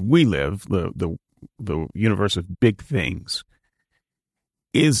where we live, the universe of big things,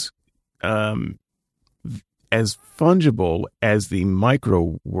 is as fungible as the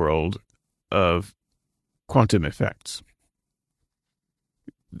micro world of quantum effects.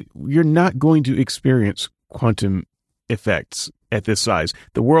 You're not going to experience quantum effects at this size.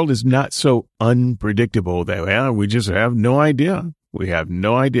 The world is not so unpredictable that we just have no idea. We have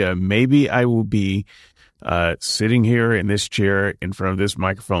no idea. Maybe I will be sitting here in this chair in front of this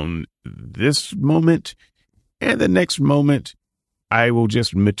microphone this moment, and the next moment I will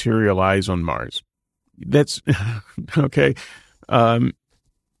just materialize on Mars. That's okay.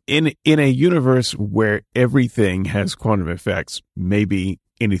 In a universe where everything has quantum effects, maybe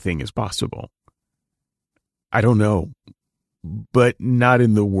anything is possible. I don't know, but not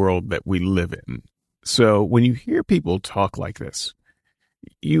in the world that we live in. So when you hear people talk like this,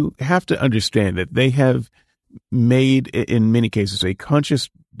 you have to understand that they have made, in many cases, a conscious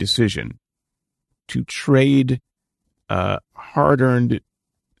decision to trade hard-earned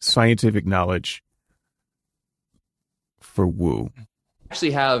scientific knowledge for woo.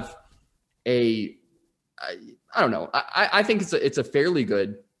 Actually have I don't know. I think it's a fairly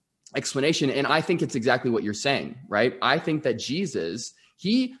good explanation. And I think it's exactly what you're saying, right? I think that Jesus,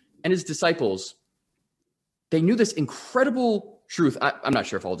 he and his disciples, they knew this incredible truth. I'm not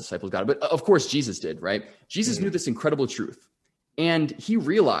sure if all disciples got it, but of course Jesus did, right? Jesus knew this incredible truth. And he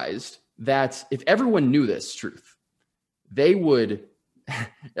realized that if everyone knew this truth, they would,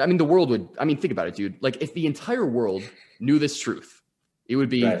 the world would, think about it, dude. Like if the entire world knew this truth, it would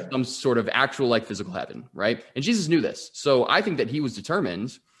be some sort of actual like physical heaven, right? And Jesus knew this. So I think that he was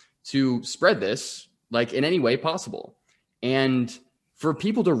determined to spread this like in any way possible. And for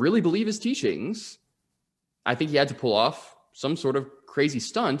people to really believe his teachings, I think he had to pull off some sort of crazy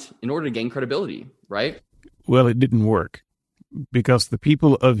stunt in order to gain credibility, right? Well, it didn't work because the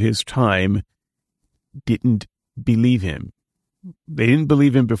people of his time didn't believe him. They didn't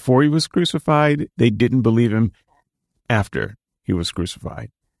believe him before he was crucified. They didn't believe him after he was crucified.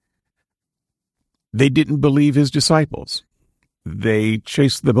 They didn't believe his disciples. They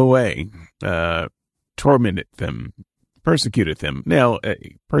chased them away, tormented them, persecuted them. Now,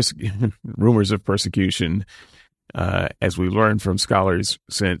 rumors of persecution as we learned from scholars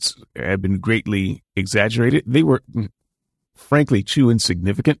since, have been greatly exaggerated. They were, frankly, too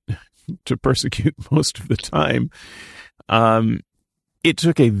insignificant to persecute most of the time. It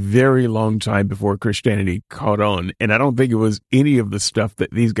took a very long time before Christianity caught on, and I don't think it was any of the stuff that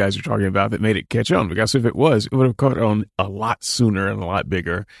these guys are talking about that made it catch on, because if it was, it would have caught on a lot sooner and a lot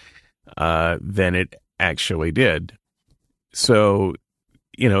bigger than it actually did. So,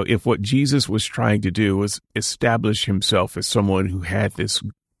 if what Jesus was trying to do was establish himself as someone who had this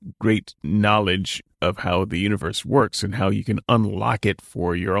great knowledge of how the universe works and how you can unlock it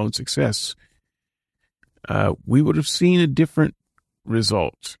for your own success, we would have seen a different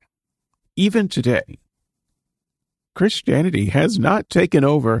result. Even today, Christianity has not taken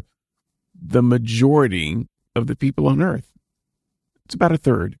over the majority of the people on earth. It's about a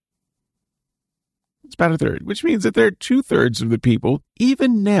third. Which means that there are 2/3 of the people,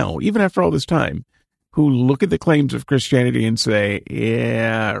 even now, even after all this time, who look at the claims of Christianity and say,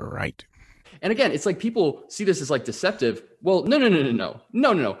 yeah, right. And again, it's like people see this as like deceptive. Well,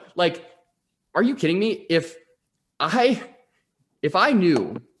 no. Like, are you kidding me? If I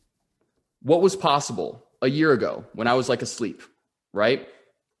knew what was possible a year ago when I was like asleep, right?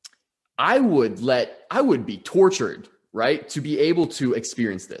 I would be tortured, right? To be able to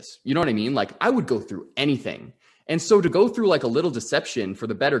experience this. You know what I mean? Like, I would go through anything. And so to go through like a little deception for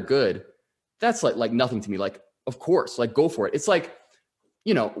the better good, that's like nothing to me. Like, of course, like go for it. It's like,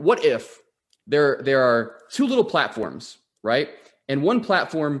 what if there are two little platforms, right? And one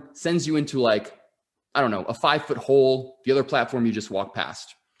platform sends you into like, I don't know, a 5-foot hole. The other platform you just walk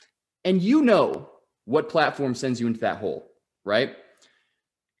past. And what platform sends you into that hole, right?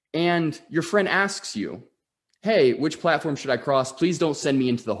 And your friend asks you, hey, which platform should I cross? Please don't send me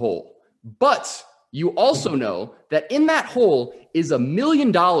into the hole. But you also know that in that hole is $1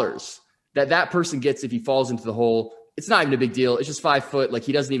 million that person gets if he falls into the hole. It's not even a big deal. It's just 5 foot. Like,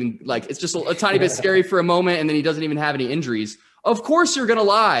 he doesn't even, like, it's just a tiny bit scary for a moment, and then he doesn't even have any injuries. Of course you're going to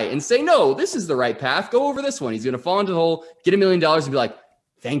lie and say, no, this is the right path. Go over this one. He's going to fall into the hole, get $1 million, and be like,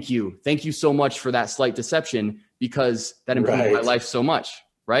 thank you so much for that slight deception, because that improved my life so much.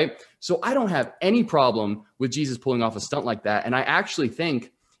 Right? So I don't have any problem with Jesus pulling off a stunt like that. And I actually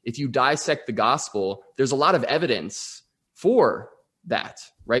think if you dissect the gospel, there's a lot of evidence for that,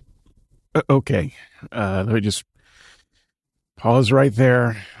 right? Okay. Let me just pause right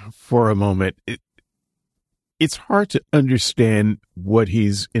there for a moment. It's hard to understand what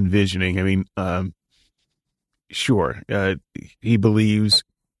he's envisioning. I mean, sure, he believes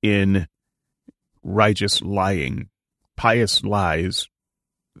in righteous lying, pious lies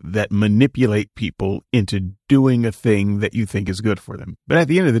that manipulate people into doing a thing that you think is good for them. But at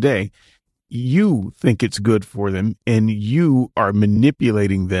the end of the day, you think it's good for them, and you are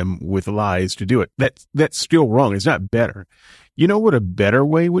manipulating them with lies to do it. That's still wrong. It's not better. You know what a better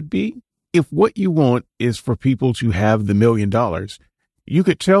way would be? If what you want is for people to have the $1 million, you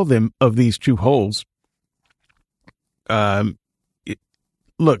could tell them of these two holes.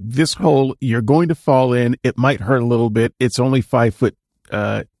 Look, this hole, you're going to fall in. It might hurt a little bit. It's only 5 foot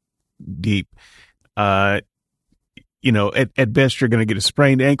deep. At best, you're going to get a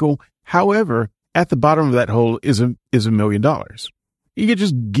sprained ankle. However, at the bottom of that hole is $1 million. You could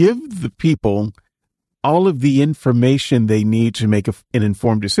just give the people all of the information they need to make an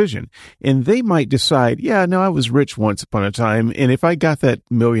informed decision. And they might decide, yeah, no, I was rich once upon a time, and if I got that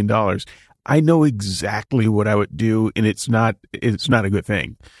 $1 million, I know exactly what I would do, and it's not a good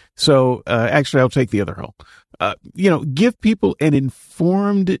thing. So actually, I'll take the other hole. Give people an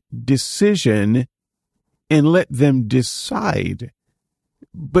informed decision and let them decide.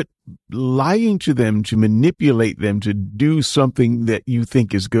 But lying to them to manipulate them to do something that you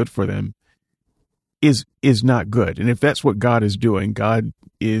think is good for them is not good. And if that's what God is doing, God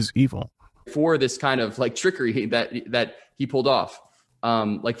is evil. For this kind of like trickery that he pulled off.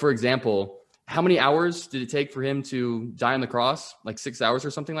 Like, for example, how many hours did it take for him to die on the cross? Like 6 hours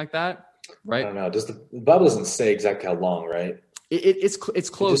or something like that, right? I don't know. The Bible doesn't say exactly how long, right? It's close.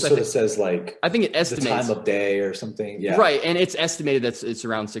 It just sort of says like, I think it estimates the time of day or something. Yeah. Right. And it's estimated that it's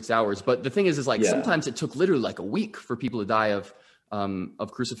around 6 hours. But the thing is like sometimes it took literally like a week for people to die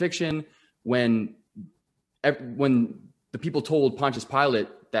of crucifixion. When the people told Pontius Pilate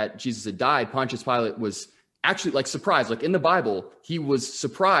that Jesus had died, Pontius Pilate was actually like surprised. Like in the Bible, he was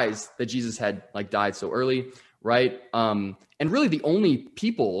surprised that Jesus had like died so early, right? And really the only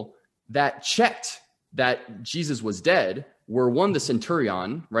people that checked that Jesus was dead were one, the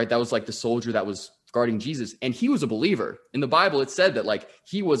centurion, right? That was like the soldier that was guarding Jesus. And he was a believer. In the Bible, it said that like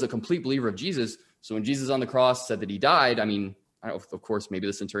he was a complete believer of Jesus. So when Jesus on the cross said that he died, I mean, of course, maybe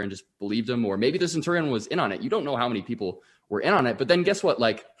the centurion just believed him, or maybe the centurion was in on it. You don't know how many people were in on it. But then guess what?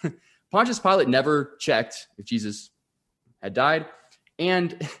 Like Pontius Pilate never checked if Jesus had died.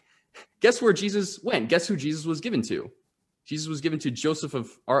 And guess where Jesus went? Guess who Jesus was given to? Jesus was given to Joseph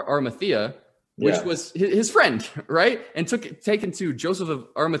of Arimathea, which was his friend, right? And taken to Joseph of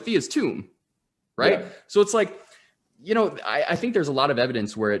Arimathea's tomb, right? Yeah. So it's like, I think there's a lot of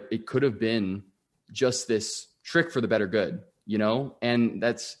evidence where it could have been just this trick for the better good, and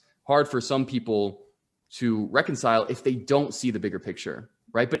that's hard for some people to reconcile if they don't see the bigger picture,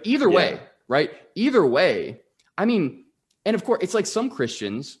 right? But either way, right? Either way, I mean, and of course, it's like some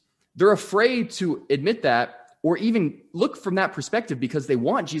Christians, they're afraid to admit that or even look from that perspective because they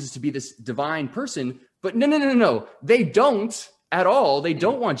want Jesus to be this divine person. But no. They don't at all. They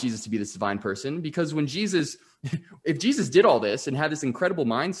don't want Jesus to be this divine person, because if Jesus did all this and had this incredible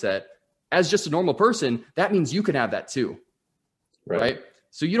mindset as just a normal person, that means you can have that too, right?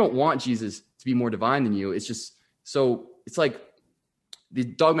 So you don't want Jesus to be more divine than you. It's just, so it's like the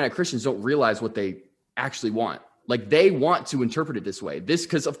dogmatic Christians don't realize what they actually want. Like they want to interpret it this way.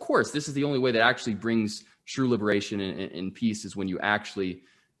 Because of course, this is the only way that actually brings true liberation and peace, is when you actually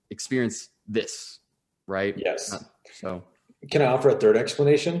experience this, right? Yes. So can I offer a third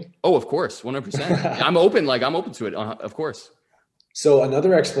explanation? Oh, of course. 100%. I'm open to it. Of course. So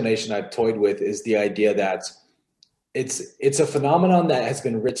another explanation I've toyed with is the idea that it's a phenomenon that has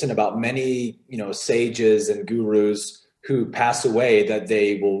been written about many, sages and gurus who pass away, that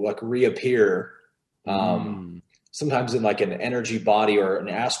they will like reappear, sometimes in like an energy body or an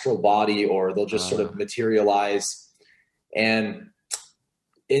astral body, or they'll just sort of materialize. And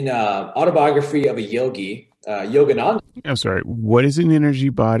in Autobiography of a Yogi, Yogananda. I'm sorry. What is an energy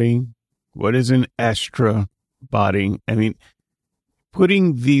body? What is an astra body? I mean,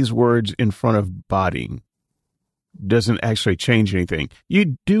 putting these words in front of body doesn't actually change anything.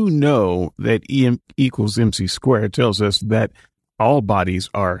 You do know that E equals MC squared tells us that all bodies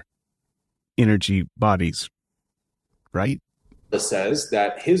are energy bodies, right? It says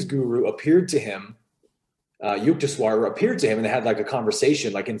that his guru appeared to him, Yukteswar appeared to him, and they had like a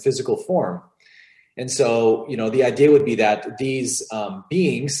conversation, like in physical form. And so, the idea would be that these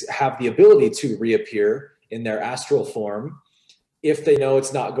beings have the ability to reappear in their astral form if they know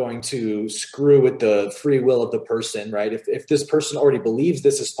it's not going to screw with the free will of the person, right? If this person already believes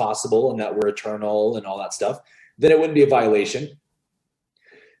this is possible and that we're eternal and all that stuff, then it wouldn't be a violation.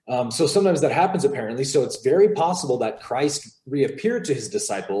 So sometimes that happens, apparently. So it's very possible that Christ reappeared to his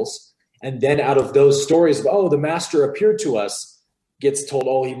disciples, and then out of those stories of, the master appeared to us, gets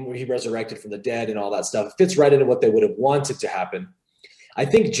told, he resurrected from the dead and all that stuff. It fits right into what they would have wanted to happen. I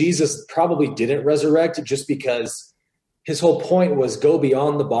think Jesus probably didn't resurrect just because his whole point was go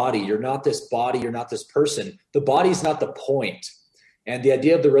beyond the body. You're not this body. You're not this person. The body's not the point. And the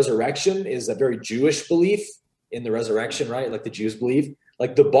idea of the resurrection is a very Jewish belief in the resurrection, right? Like the Jews believe.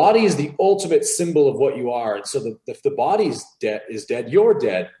 Like the body is the ultimate symbol of what you are. And so if the body is dead, you're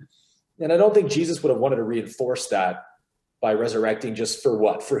dead. And I don't think Jesus would have wanted to reinforce that by resurrecting just for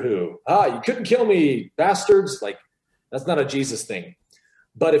what? For who? You couldn't kill me, bastards. Like, that's not a Jesus thing.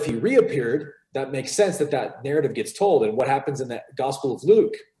 But if he reappeared, that makes sense that narrative gets told. And what happens in the Gospel of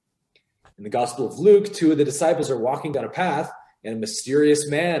Luke? In the Gospel of Luke, two of the disciples are walking down a path, and a mysterious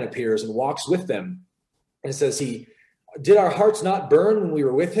man appears and walks with them. And it says, did our hearts not burn when we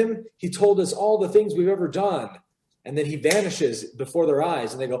were with him? He told us all the things we've ever done. And then he vanishes before their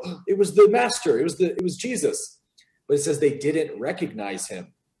eyes, and they go, it was the master. It was Jesus. But it says they didn't recognize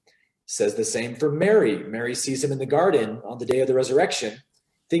him. It says the same for Mary. Mary sees him in the garden on the day of the resurrection,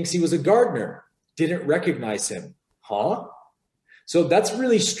 thinks he was a gardener, didn't recognize him. Huh? So that's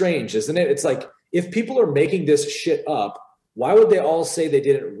really strange, isn't it? It's like, if people are making this shit up, why would they all say they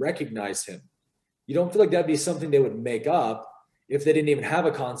didn't recognize him? You don't feel like that'd be something they would make up if they didn't even have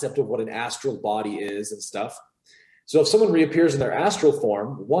a concept of what an astral body is and stuff. So if someone reappears in their astral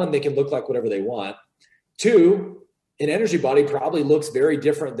form, one, they can look like whatever they want. Two, an energy body probably looks very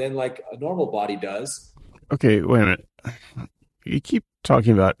different than like a normal body does. Okay, wait a minute. You keep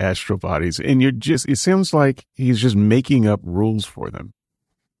talking about astral bodies, and it sounds like he's just making up rules for them.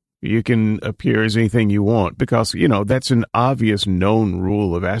 You can appear as anything you want because, that's an obvious known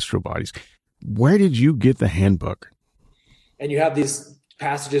rule of astral bodies. Where did you get the handbook? And you have these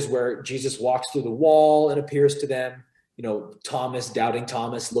passages where Jesus walks through the wall and appears to them. Doubting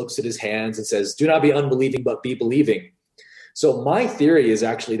Thomas looks at his hands and says, do not be unbelieving, but be believing. So my theory is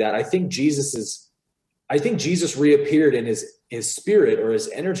actually that I think Jesus reappeared in his spirit or his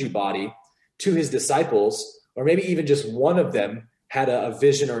energy body to his disciples, or maybe even just one of them had a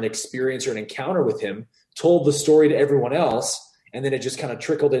vision or an experience or an encounter with him, told the story to everyone else, And then it just kind of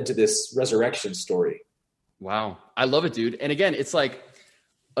trickled into this resurrection story. Wow. I love it, dude. And again, it's like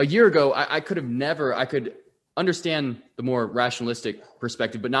a year ago, I could understand the more rationalistic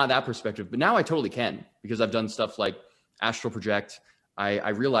perspective, but not that perspective. But now I totally can, because I've done stuff like astral project. I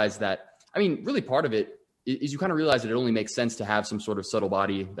realized that, I mean, really part of it is you kind of realize that it only makes sense to have some sort of subtle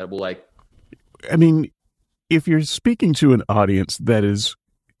body that will like. I mean, if you're speaking to an audience that is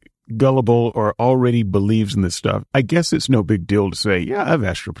gullible or already believes in this stuff, I guess it's no big deal to say, yeah, I've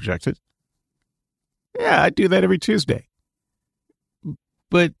astral projected. Yeah, I do that every Tuesday.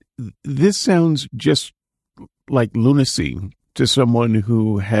 But this sounds just like lunacy to someone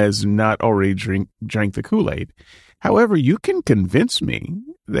who has not already drank the Kool-Aid. However, you can convince me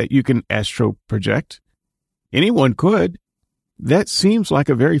that you can astral project. Anyone could. That seems like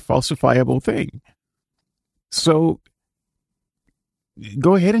a very falsifiable thing. So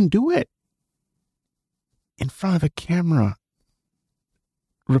go ahead and do it. In front of a camera.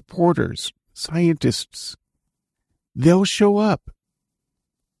 Reporters, scientists, they'll show up.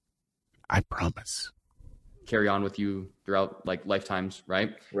 I promise. Carry on with you throughout like lifetimes,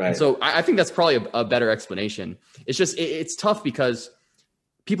 right? Right. And so I think that's probably a better explanation. It's just, it's tough because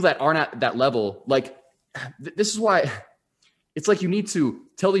people that aren't at that level, like this is why it's like you need to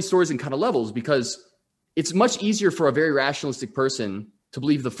tell these stories in kind of levels, because it's much easier for a very rationalistic person to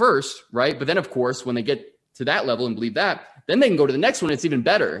believe the first, right? But then of course, when they get to that level and believe that, then they can go to the next one. It's even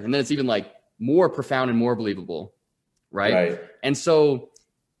better. And then it's even like more profound and more believable. Right. And so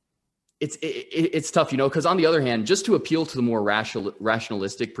it's tough, you know, because on the other hand, just to appeal to the more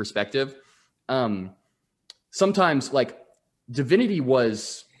rationalistic perspective, sometimes like divinity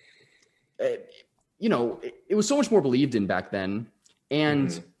was, you know, it was so much more believed in back then,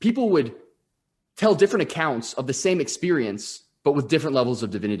 and people would tell different accounts of the same experience, but with different levels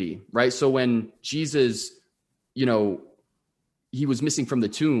of divinity, right? So when Jesus, you know, he was missing from the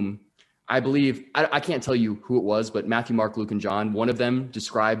tomb, I believe, I can't tell you who it was, but Matthew, Mark, Luke, and John, one of them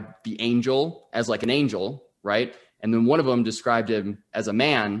described the angel as like an angel, right? And then one of them described him as a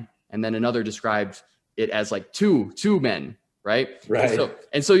man, and then another described it as like two men, right? Right.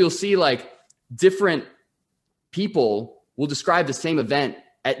 And so you'll see like different people will describe the same event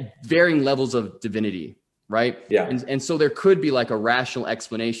at varying levels of divinity, right? Yeah. And so there could be like a rational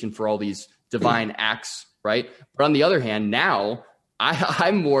explanation for all these divine acts, right? But on the other hand, now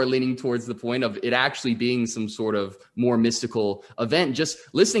I'm more leaning towards the point of it actually being some sort of more mystical event. Just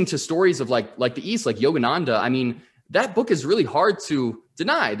listening to stories of like the East, like Yogananda. I mean, that book is really hard to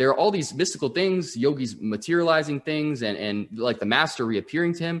deny. There are all these mystical things, yogis materializing things, and like the master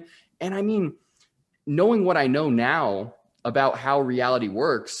reappearing to him. And I mean, knowing what I know now about how reality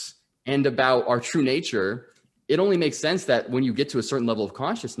works and about our true nature, it only makes sense that when you get to a certain level of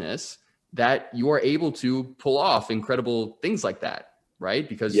consciousness, that you are able to pull off incredible things like that. Right?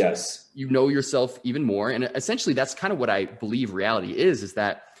 Because you know yourself even more. And essentially that's kind of what I believe reality is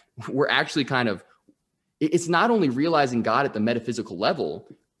that we're actually kind of, it's not only realizing God at the metaphysical level,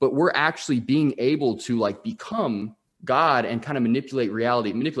 but we're actually being able to like become God and kind of manipulate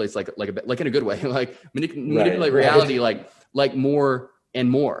reality. Manipulates like in a good way, like manipulate reality, like more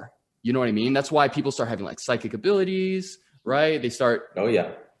and more, you know what I mean? That's why people start having like psychic abilities, right? They start,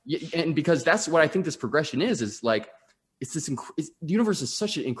 and because that's what I think this progression is like, the universe is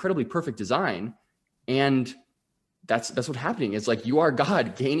such an incredibly perfect design, and that's what's happening. It's like you are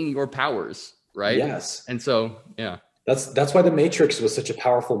God gaining your powers, right? Yes. And so, yeah, that's why The Matrix was such a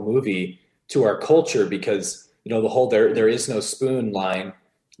powerful movie to our culture, because you know the whole there is no spoon line,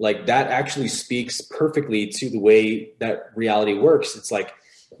 like that actually speaks perfectly to the way that reality works. It's like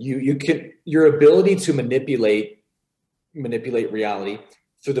your ability to manipulate reality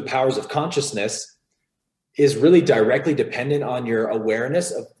through the powers of consciousness is really directly dependent on your awareness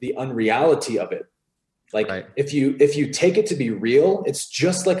of the unreality of it. Like if you take it to be real, it's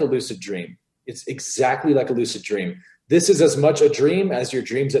just like a lucid dream. It's exactly like a lucid dream. This is as much a dream as your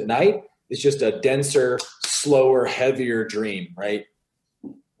dreams at night. It's just a denser, slower, heavier dream, right?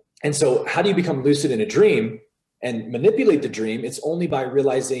 And so how do you become lucid in a dream and manipulate the dream? It's only by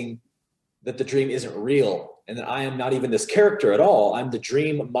realizing that the dream isn't real and that I am not even this character at all. I'm the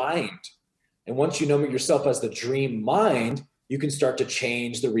dream mind. And once you know yourself as the dream mind, you can start to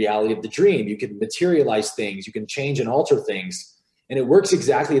change the reality of the dream. You can materialize things. You can change and alter things. And it works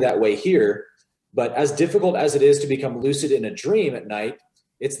exactly that way here. But as difficult as it is to become lucid in a dream at night,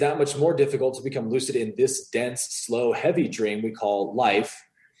 it's that much more difficult to become lucid in this dense, slow, heavy dream we call life.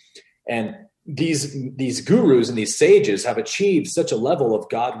 And these gurus and these sages have achieved such a level of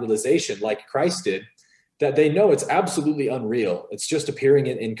God realization like Christ did, that they know it's absolutely unreal. It's just appearing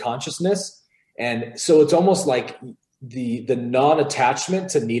in consciousness. And so it's almost like the non-attachment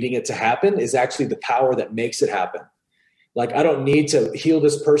to needing it to happen is actually the power that makes it happen. Like, I don't need to heal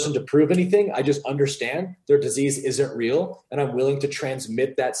this person to prove anything. I just understand their disease isn't real, and I'm willing to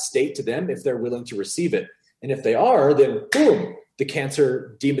transmit that state to them if they're willing to receive it. And if they are, then boom, the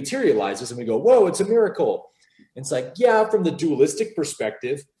cancer dematerializes and we go, whoa, it's a miracle. And it's like, yeah, from the dualistic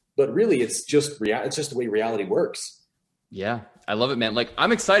perspective, but really it's just the way reality works. Yeah, I love it, man. Like,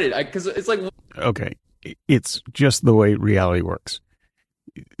 I'm excited because it's like, okay, it's just the way reality works.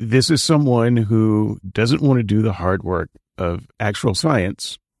 This is someone who doesn't want to do the hard work of actual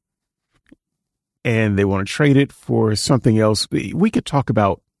science, and they want to trade it for something else. We could talk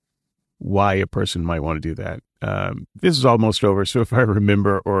about why a person might want to do that. This is almost over, so if I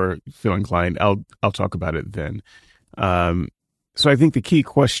remember or feel inclined, I'll talk about it then. So I think the key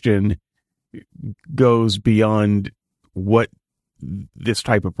question goes beyond what this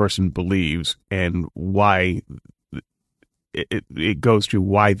type of person believes and why it goes to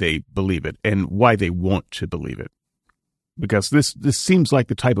why they believe it and why they want to believe it. Because this seems like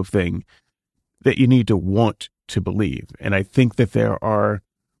the type of thing that you need to want to believe. And I think that there are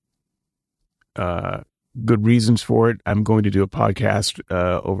good reasons for it. I'm going to do a podcast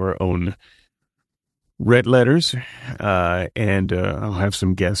over on Red Letters, and I'll have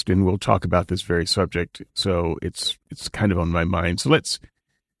some guests, and we'll talk about this very subject. So it's kind of on my mind. So let's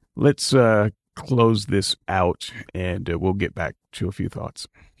close this out, and we'll get back to a few thoughts.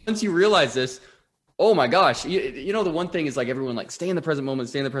 Once you realize this, oh my gosh, you know, the one thing is like everyone like stay in the present moment,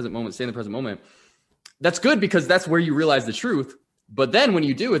 stay in the present moment, stay in the present moment. That's good because that's where you realize the truth. But then when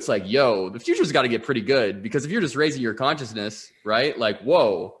you do, it's like, yo, the future's got to get pretty good, because if you're just raising your consciousness, right? Like,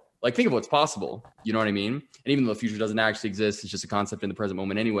 whoa, like think of what's possible. You know what I mean? And even though the future doesn't actually exist, it's just a concept in the present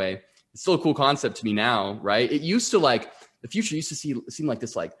moment anyway. It's still a cool concept to me now, right? It used to like, the future used to seem like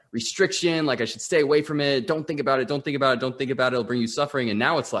this like restriction, like I should stay away from it. Don't think about it. Don't think about it. Don't think about it. It'll bring you suffering. And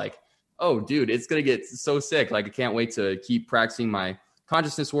now it's like, oh, dude, it's going to get so sick. Like, I can't wait to keep practicing my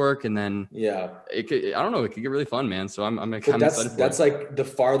consciousness work. And then, it could, I don't know, it could get really fun, man. So I'm kind of excited for that's like the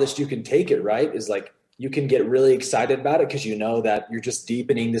farthest you can take it, right? Is like, you can get really excited about it because you know that you're just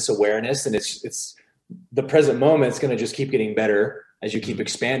deepening this awareness, and it's the present moment. It's going to just keep getting better as you keep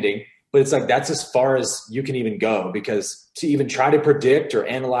expanding. But it's like, that's as far as you can even go, because to even try to predict or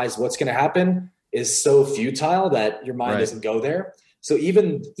analyze what's going to happen is so futile that your mind doesn't go there. So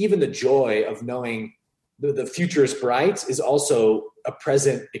even the joy of knowing the future is bright is also a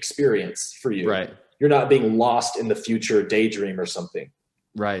present experience for you. Right. You're not being lost in the future daydream or something.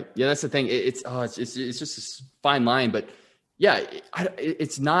 Right. Yeah, that's the thing. It's just a fine line, but yeah,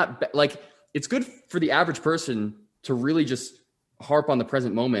 it's not like, it's good for the average person to really just harp on the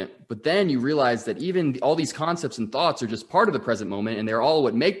present moment. But then you realize that even all these concepts and thoughts are just part of the present moment, and they're all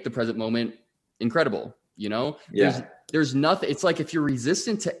what make the present moment incredible. You know, there's nothing. It's like, if you're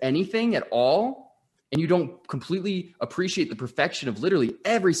resistant to anything at all, and you don't completely appreciate the perfection of literally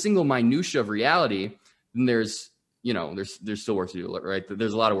every single minutia of reality, then there's still work to do, right?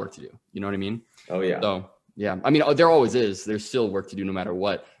 There's a lot of work to do. You know what I mean? Oh yeah. So yeah, I mean, there always is. There's still work to do no matter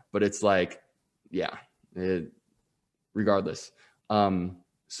what. But it's like, regardless.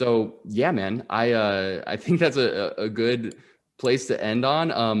 So yeah, man, I think that's a good place to end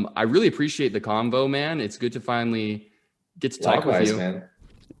on. I really appreciate the convo, man. It's good to finally get to talk with you, man.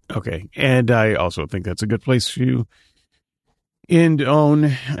 Okay. And I also think that's a good place to end on.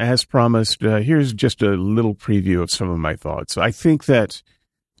 As promised, here's just a little preview of some of my thoughts. I think that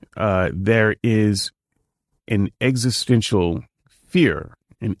there is an existential fear,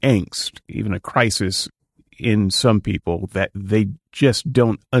 an angst, even a crisis in some people, that they just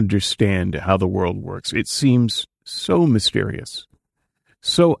don't understand how the world works. It seems so mysterious,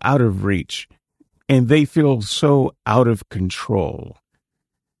 so out of reach, and they feel so out of control.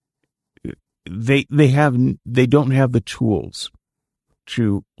 They don't have the tools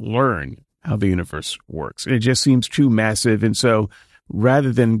to learn how the universe works. It just seems too massive, and so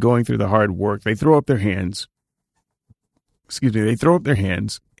rather than going through the hard work, they throw up their hands.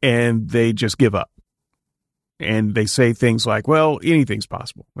 And they just give up. And they say things like, well, anything's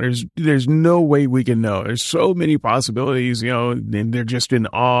possible. There's no way we can know. There's so many possibilities, and they're just in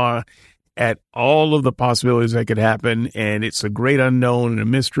awe at all of the possibilities that could happen. And it's a great unknown and a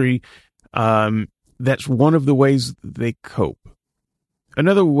mystery. That's one of the ways they cope.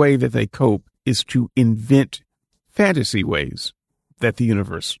 Another way that they cope is to invent fantasy ways that the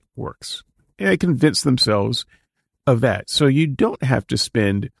universe works. And they convince themselves of that. So you don't have to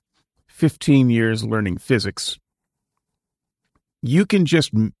spend 15 years learning physics. You can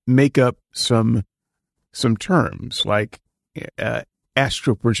just make up some terms like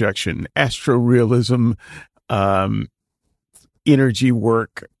astral projection, astrorealism, energy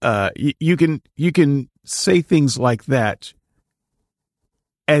work. You can say things like that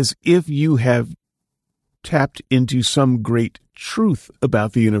as if you have tapped into some great truth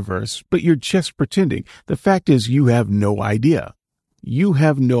about the universe, but you're just pretending. The fact is, you have no idea. You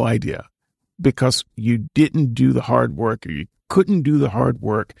have no idea because you didn't do the hard work, or you couldn't do the hard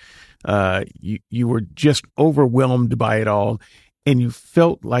work. You were just overwhelmed by it all, and you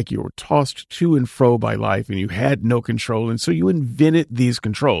felt like you were tossed to and fro by life, and you had no control. And so you invented these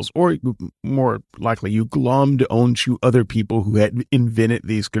controls, or more likely, you glommed onto other people who had invented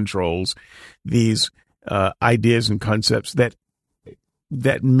these controls, these ideas and concepts that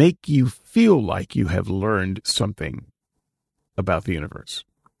make you feel like you have learned something about the universe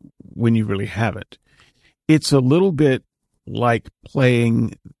when you really haven't. It's a little bit like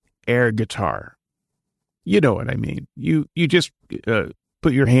playing air guitar. You know what I mean? You just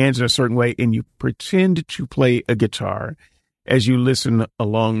put your hands in a certain way and you pretend to play a guitar as you listen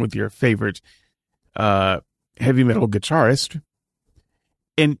along with your favorite heavy metal guitarist.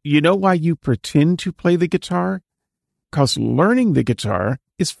 And you know why you pretend to play the guitar? Because learning the guitar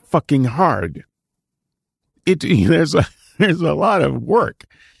is fucking hard. There's a lot of work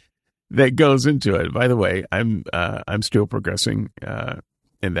that goes into it. By the way, I'm still progressing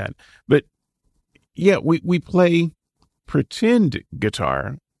in that. But yeah, we play pretend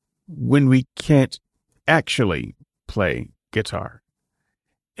guitar when we can't actually play guitar.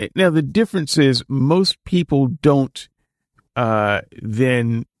 Now, the difference is most people don't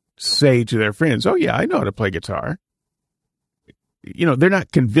then say to their friends, "Oh yeah, I know how to play guitar." They're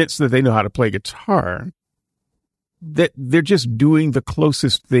not convinced that they know how to play guitar. That they're just doing the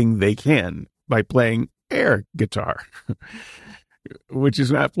closest thing they can by playing air guitar, which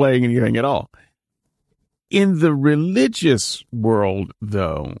is not playing anything at all. In the religious world,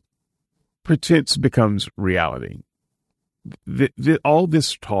 though, pretense becomes reality. All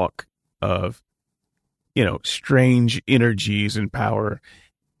this talk of, strange energies and power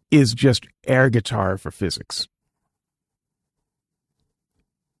is just air guitar for physics.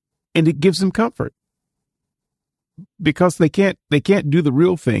 And it gives them comfort because they can't do the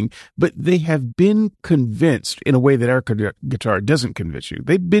real thing, but they have been convinced in a way that air guitar doesn't convince you.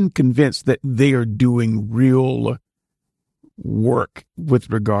 They've been convinced that they are doing real work with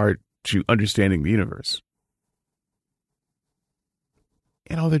regard to understanding the universe.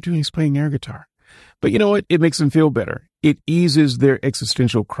 And all they're doing is playing air guitar. But you know what? It makes them feel better. It eases their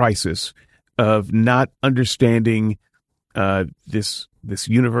existential crisis of not understanding this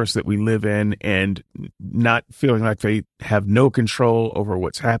universe that we live in and not feeling like they have no control over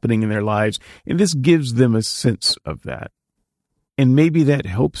what's happening in their lives. And this gives them a sense of that. And maybe that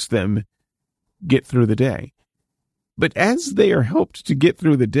helps them get through the day. But as they are helped to get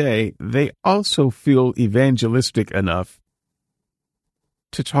through the day, they also feel evangelistic enough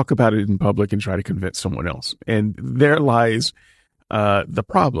to talk about it in public and try to convince someone else. And there lies the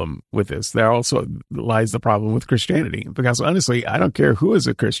problem with this. There also lies the problem with Christianity, because honestly, I don't care who is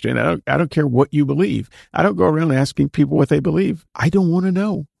a Christian. I don't care what you believe. I don't go around asking people what they believe. I don't want to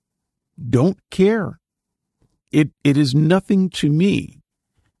know. Don't care. It is nothing to me.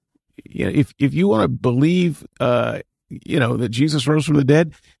 If you want to believe, that Jesus rose from the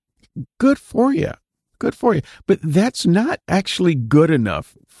dead, good for you. Good for you. But that's not actually good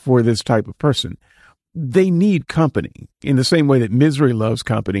enough for this type of person. They need company in the same way that misery loves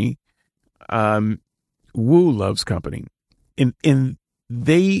company. Woo loves company. And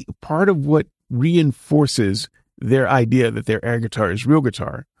they, part of what reinforces their idea that their air guitar is real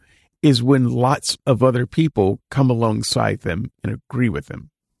guitar is when lots of other people come alongside them and agree with them.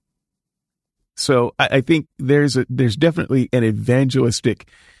 So I think there's definitely an evangelistic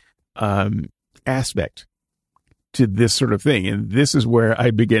aspect to this sort of thing. And this is where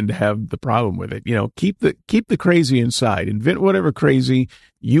I begin to have the problem with it. Keep the crazy inside. Invent whatever crazy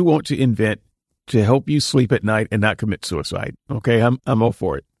you want to invent to help you sleep at night and not commit suicide. Okay, I'm all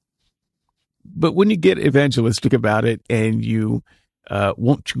for it. But when you get evangelistic about it and you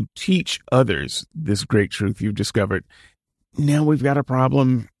want to teach others this great truth you've discovered, now we've got a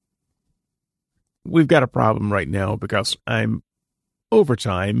problem. We've got a problem right now because I'm over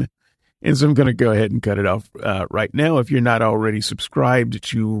time. And so I'm going to go ahead and cut it off right now. If you're not already subscribed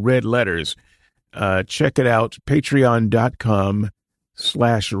to Red Letters, check it out,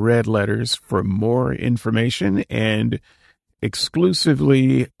 patreon.com/Red Letters for more information. And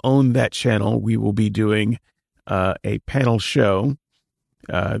exclusively on that channel, we will be doing a panel show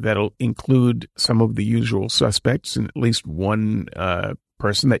that'll include some of the usual suspects and at least one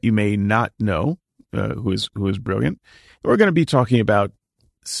person that you may not know who is brilliant. We're going to be talking about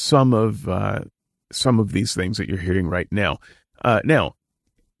some of some of these things that you're hearing right now. Now,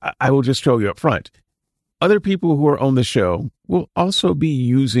 I will just tell you up front, other people who are on the show will also be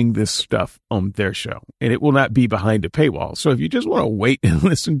using this stuff on their show, and it will not be behind a paywall. So if you just want to wait and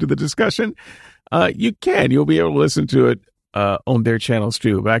listen to the discussion, you can. You'll be able to listen to it on their channels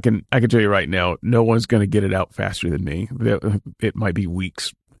too. But I can tell you right now, no one's going to get it out faster than me. It might be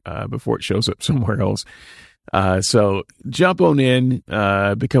weeks before it shows up somewhere else. So jump on in,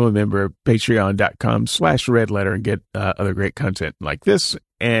 become a member, patreon.com/redletter, and get other great content like this.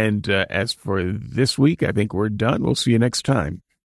 And as for this week, I think we're done. We'll see you next time.